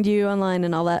can find you online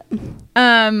and all that.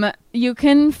 You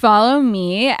can follow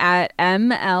me at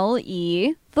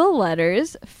MLE the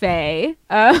letters Faye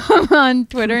on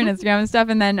Twitter and Instagram and stuff,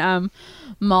 and then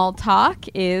Mall Talk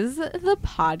is the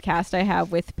podcast I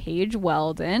have with Paige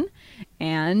Weldon,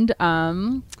 and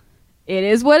it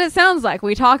is what it sounds like.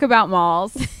 We talk about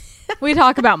malls. We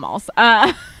talk about malls.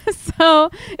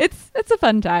 So it's a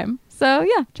fun time. So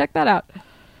yeah, check that out.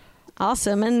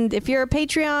 Awesome. And if you're a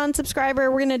Patreon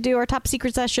subscriber, we're going to do our top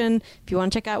secret session. If you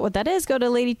want to check out what that is, go to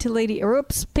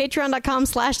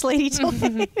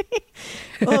patreon.com/lady2lady.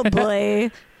 Oh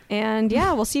boy. And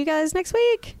yeah, we'll see you guys next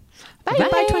week. Bye.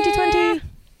 Bye 2020.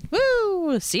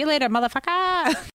 Woo! See you later, motherfucker.